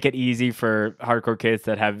 Got to make it easy for hardcore kids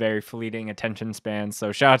that have very fleeting attention spans.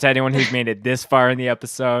 So shout out to anyone who's made it this far in the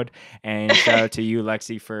episode, and shout out to you,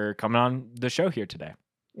 Lexi, for coming on the show here today.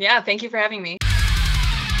 Yeah, thank you for having me.